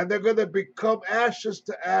 and they're going to become ashes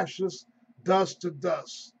to ashes, dust to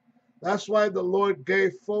dust. That's why the Lord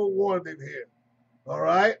gave full warning here. All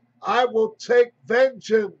right, I will take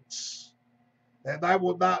vengeance, and I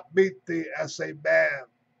will not meet thee as a man.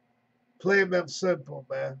 Plain and simple,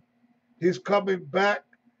 man. He's coming back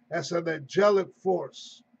as an angelic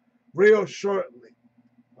force real shortly.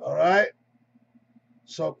 All right?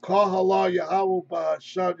 So, call halal Yahweh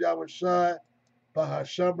Bahasham Yahushai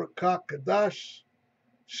Bahasham Rakak Kadash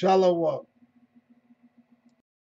Shalom.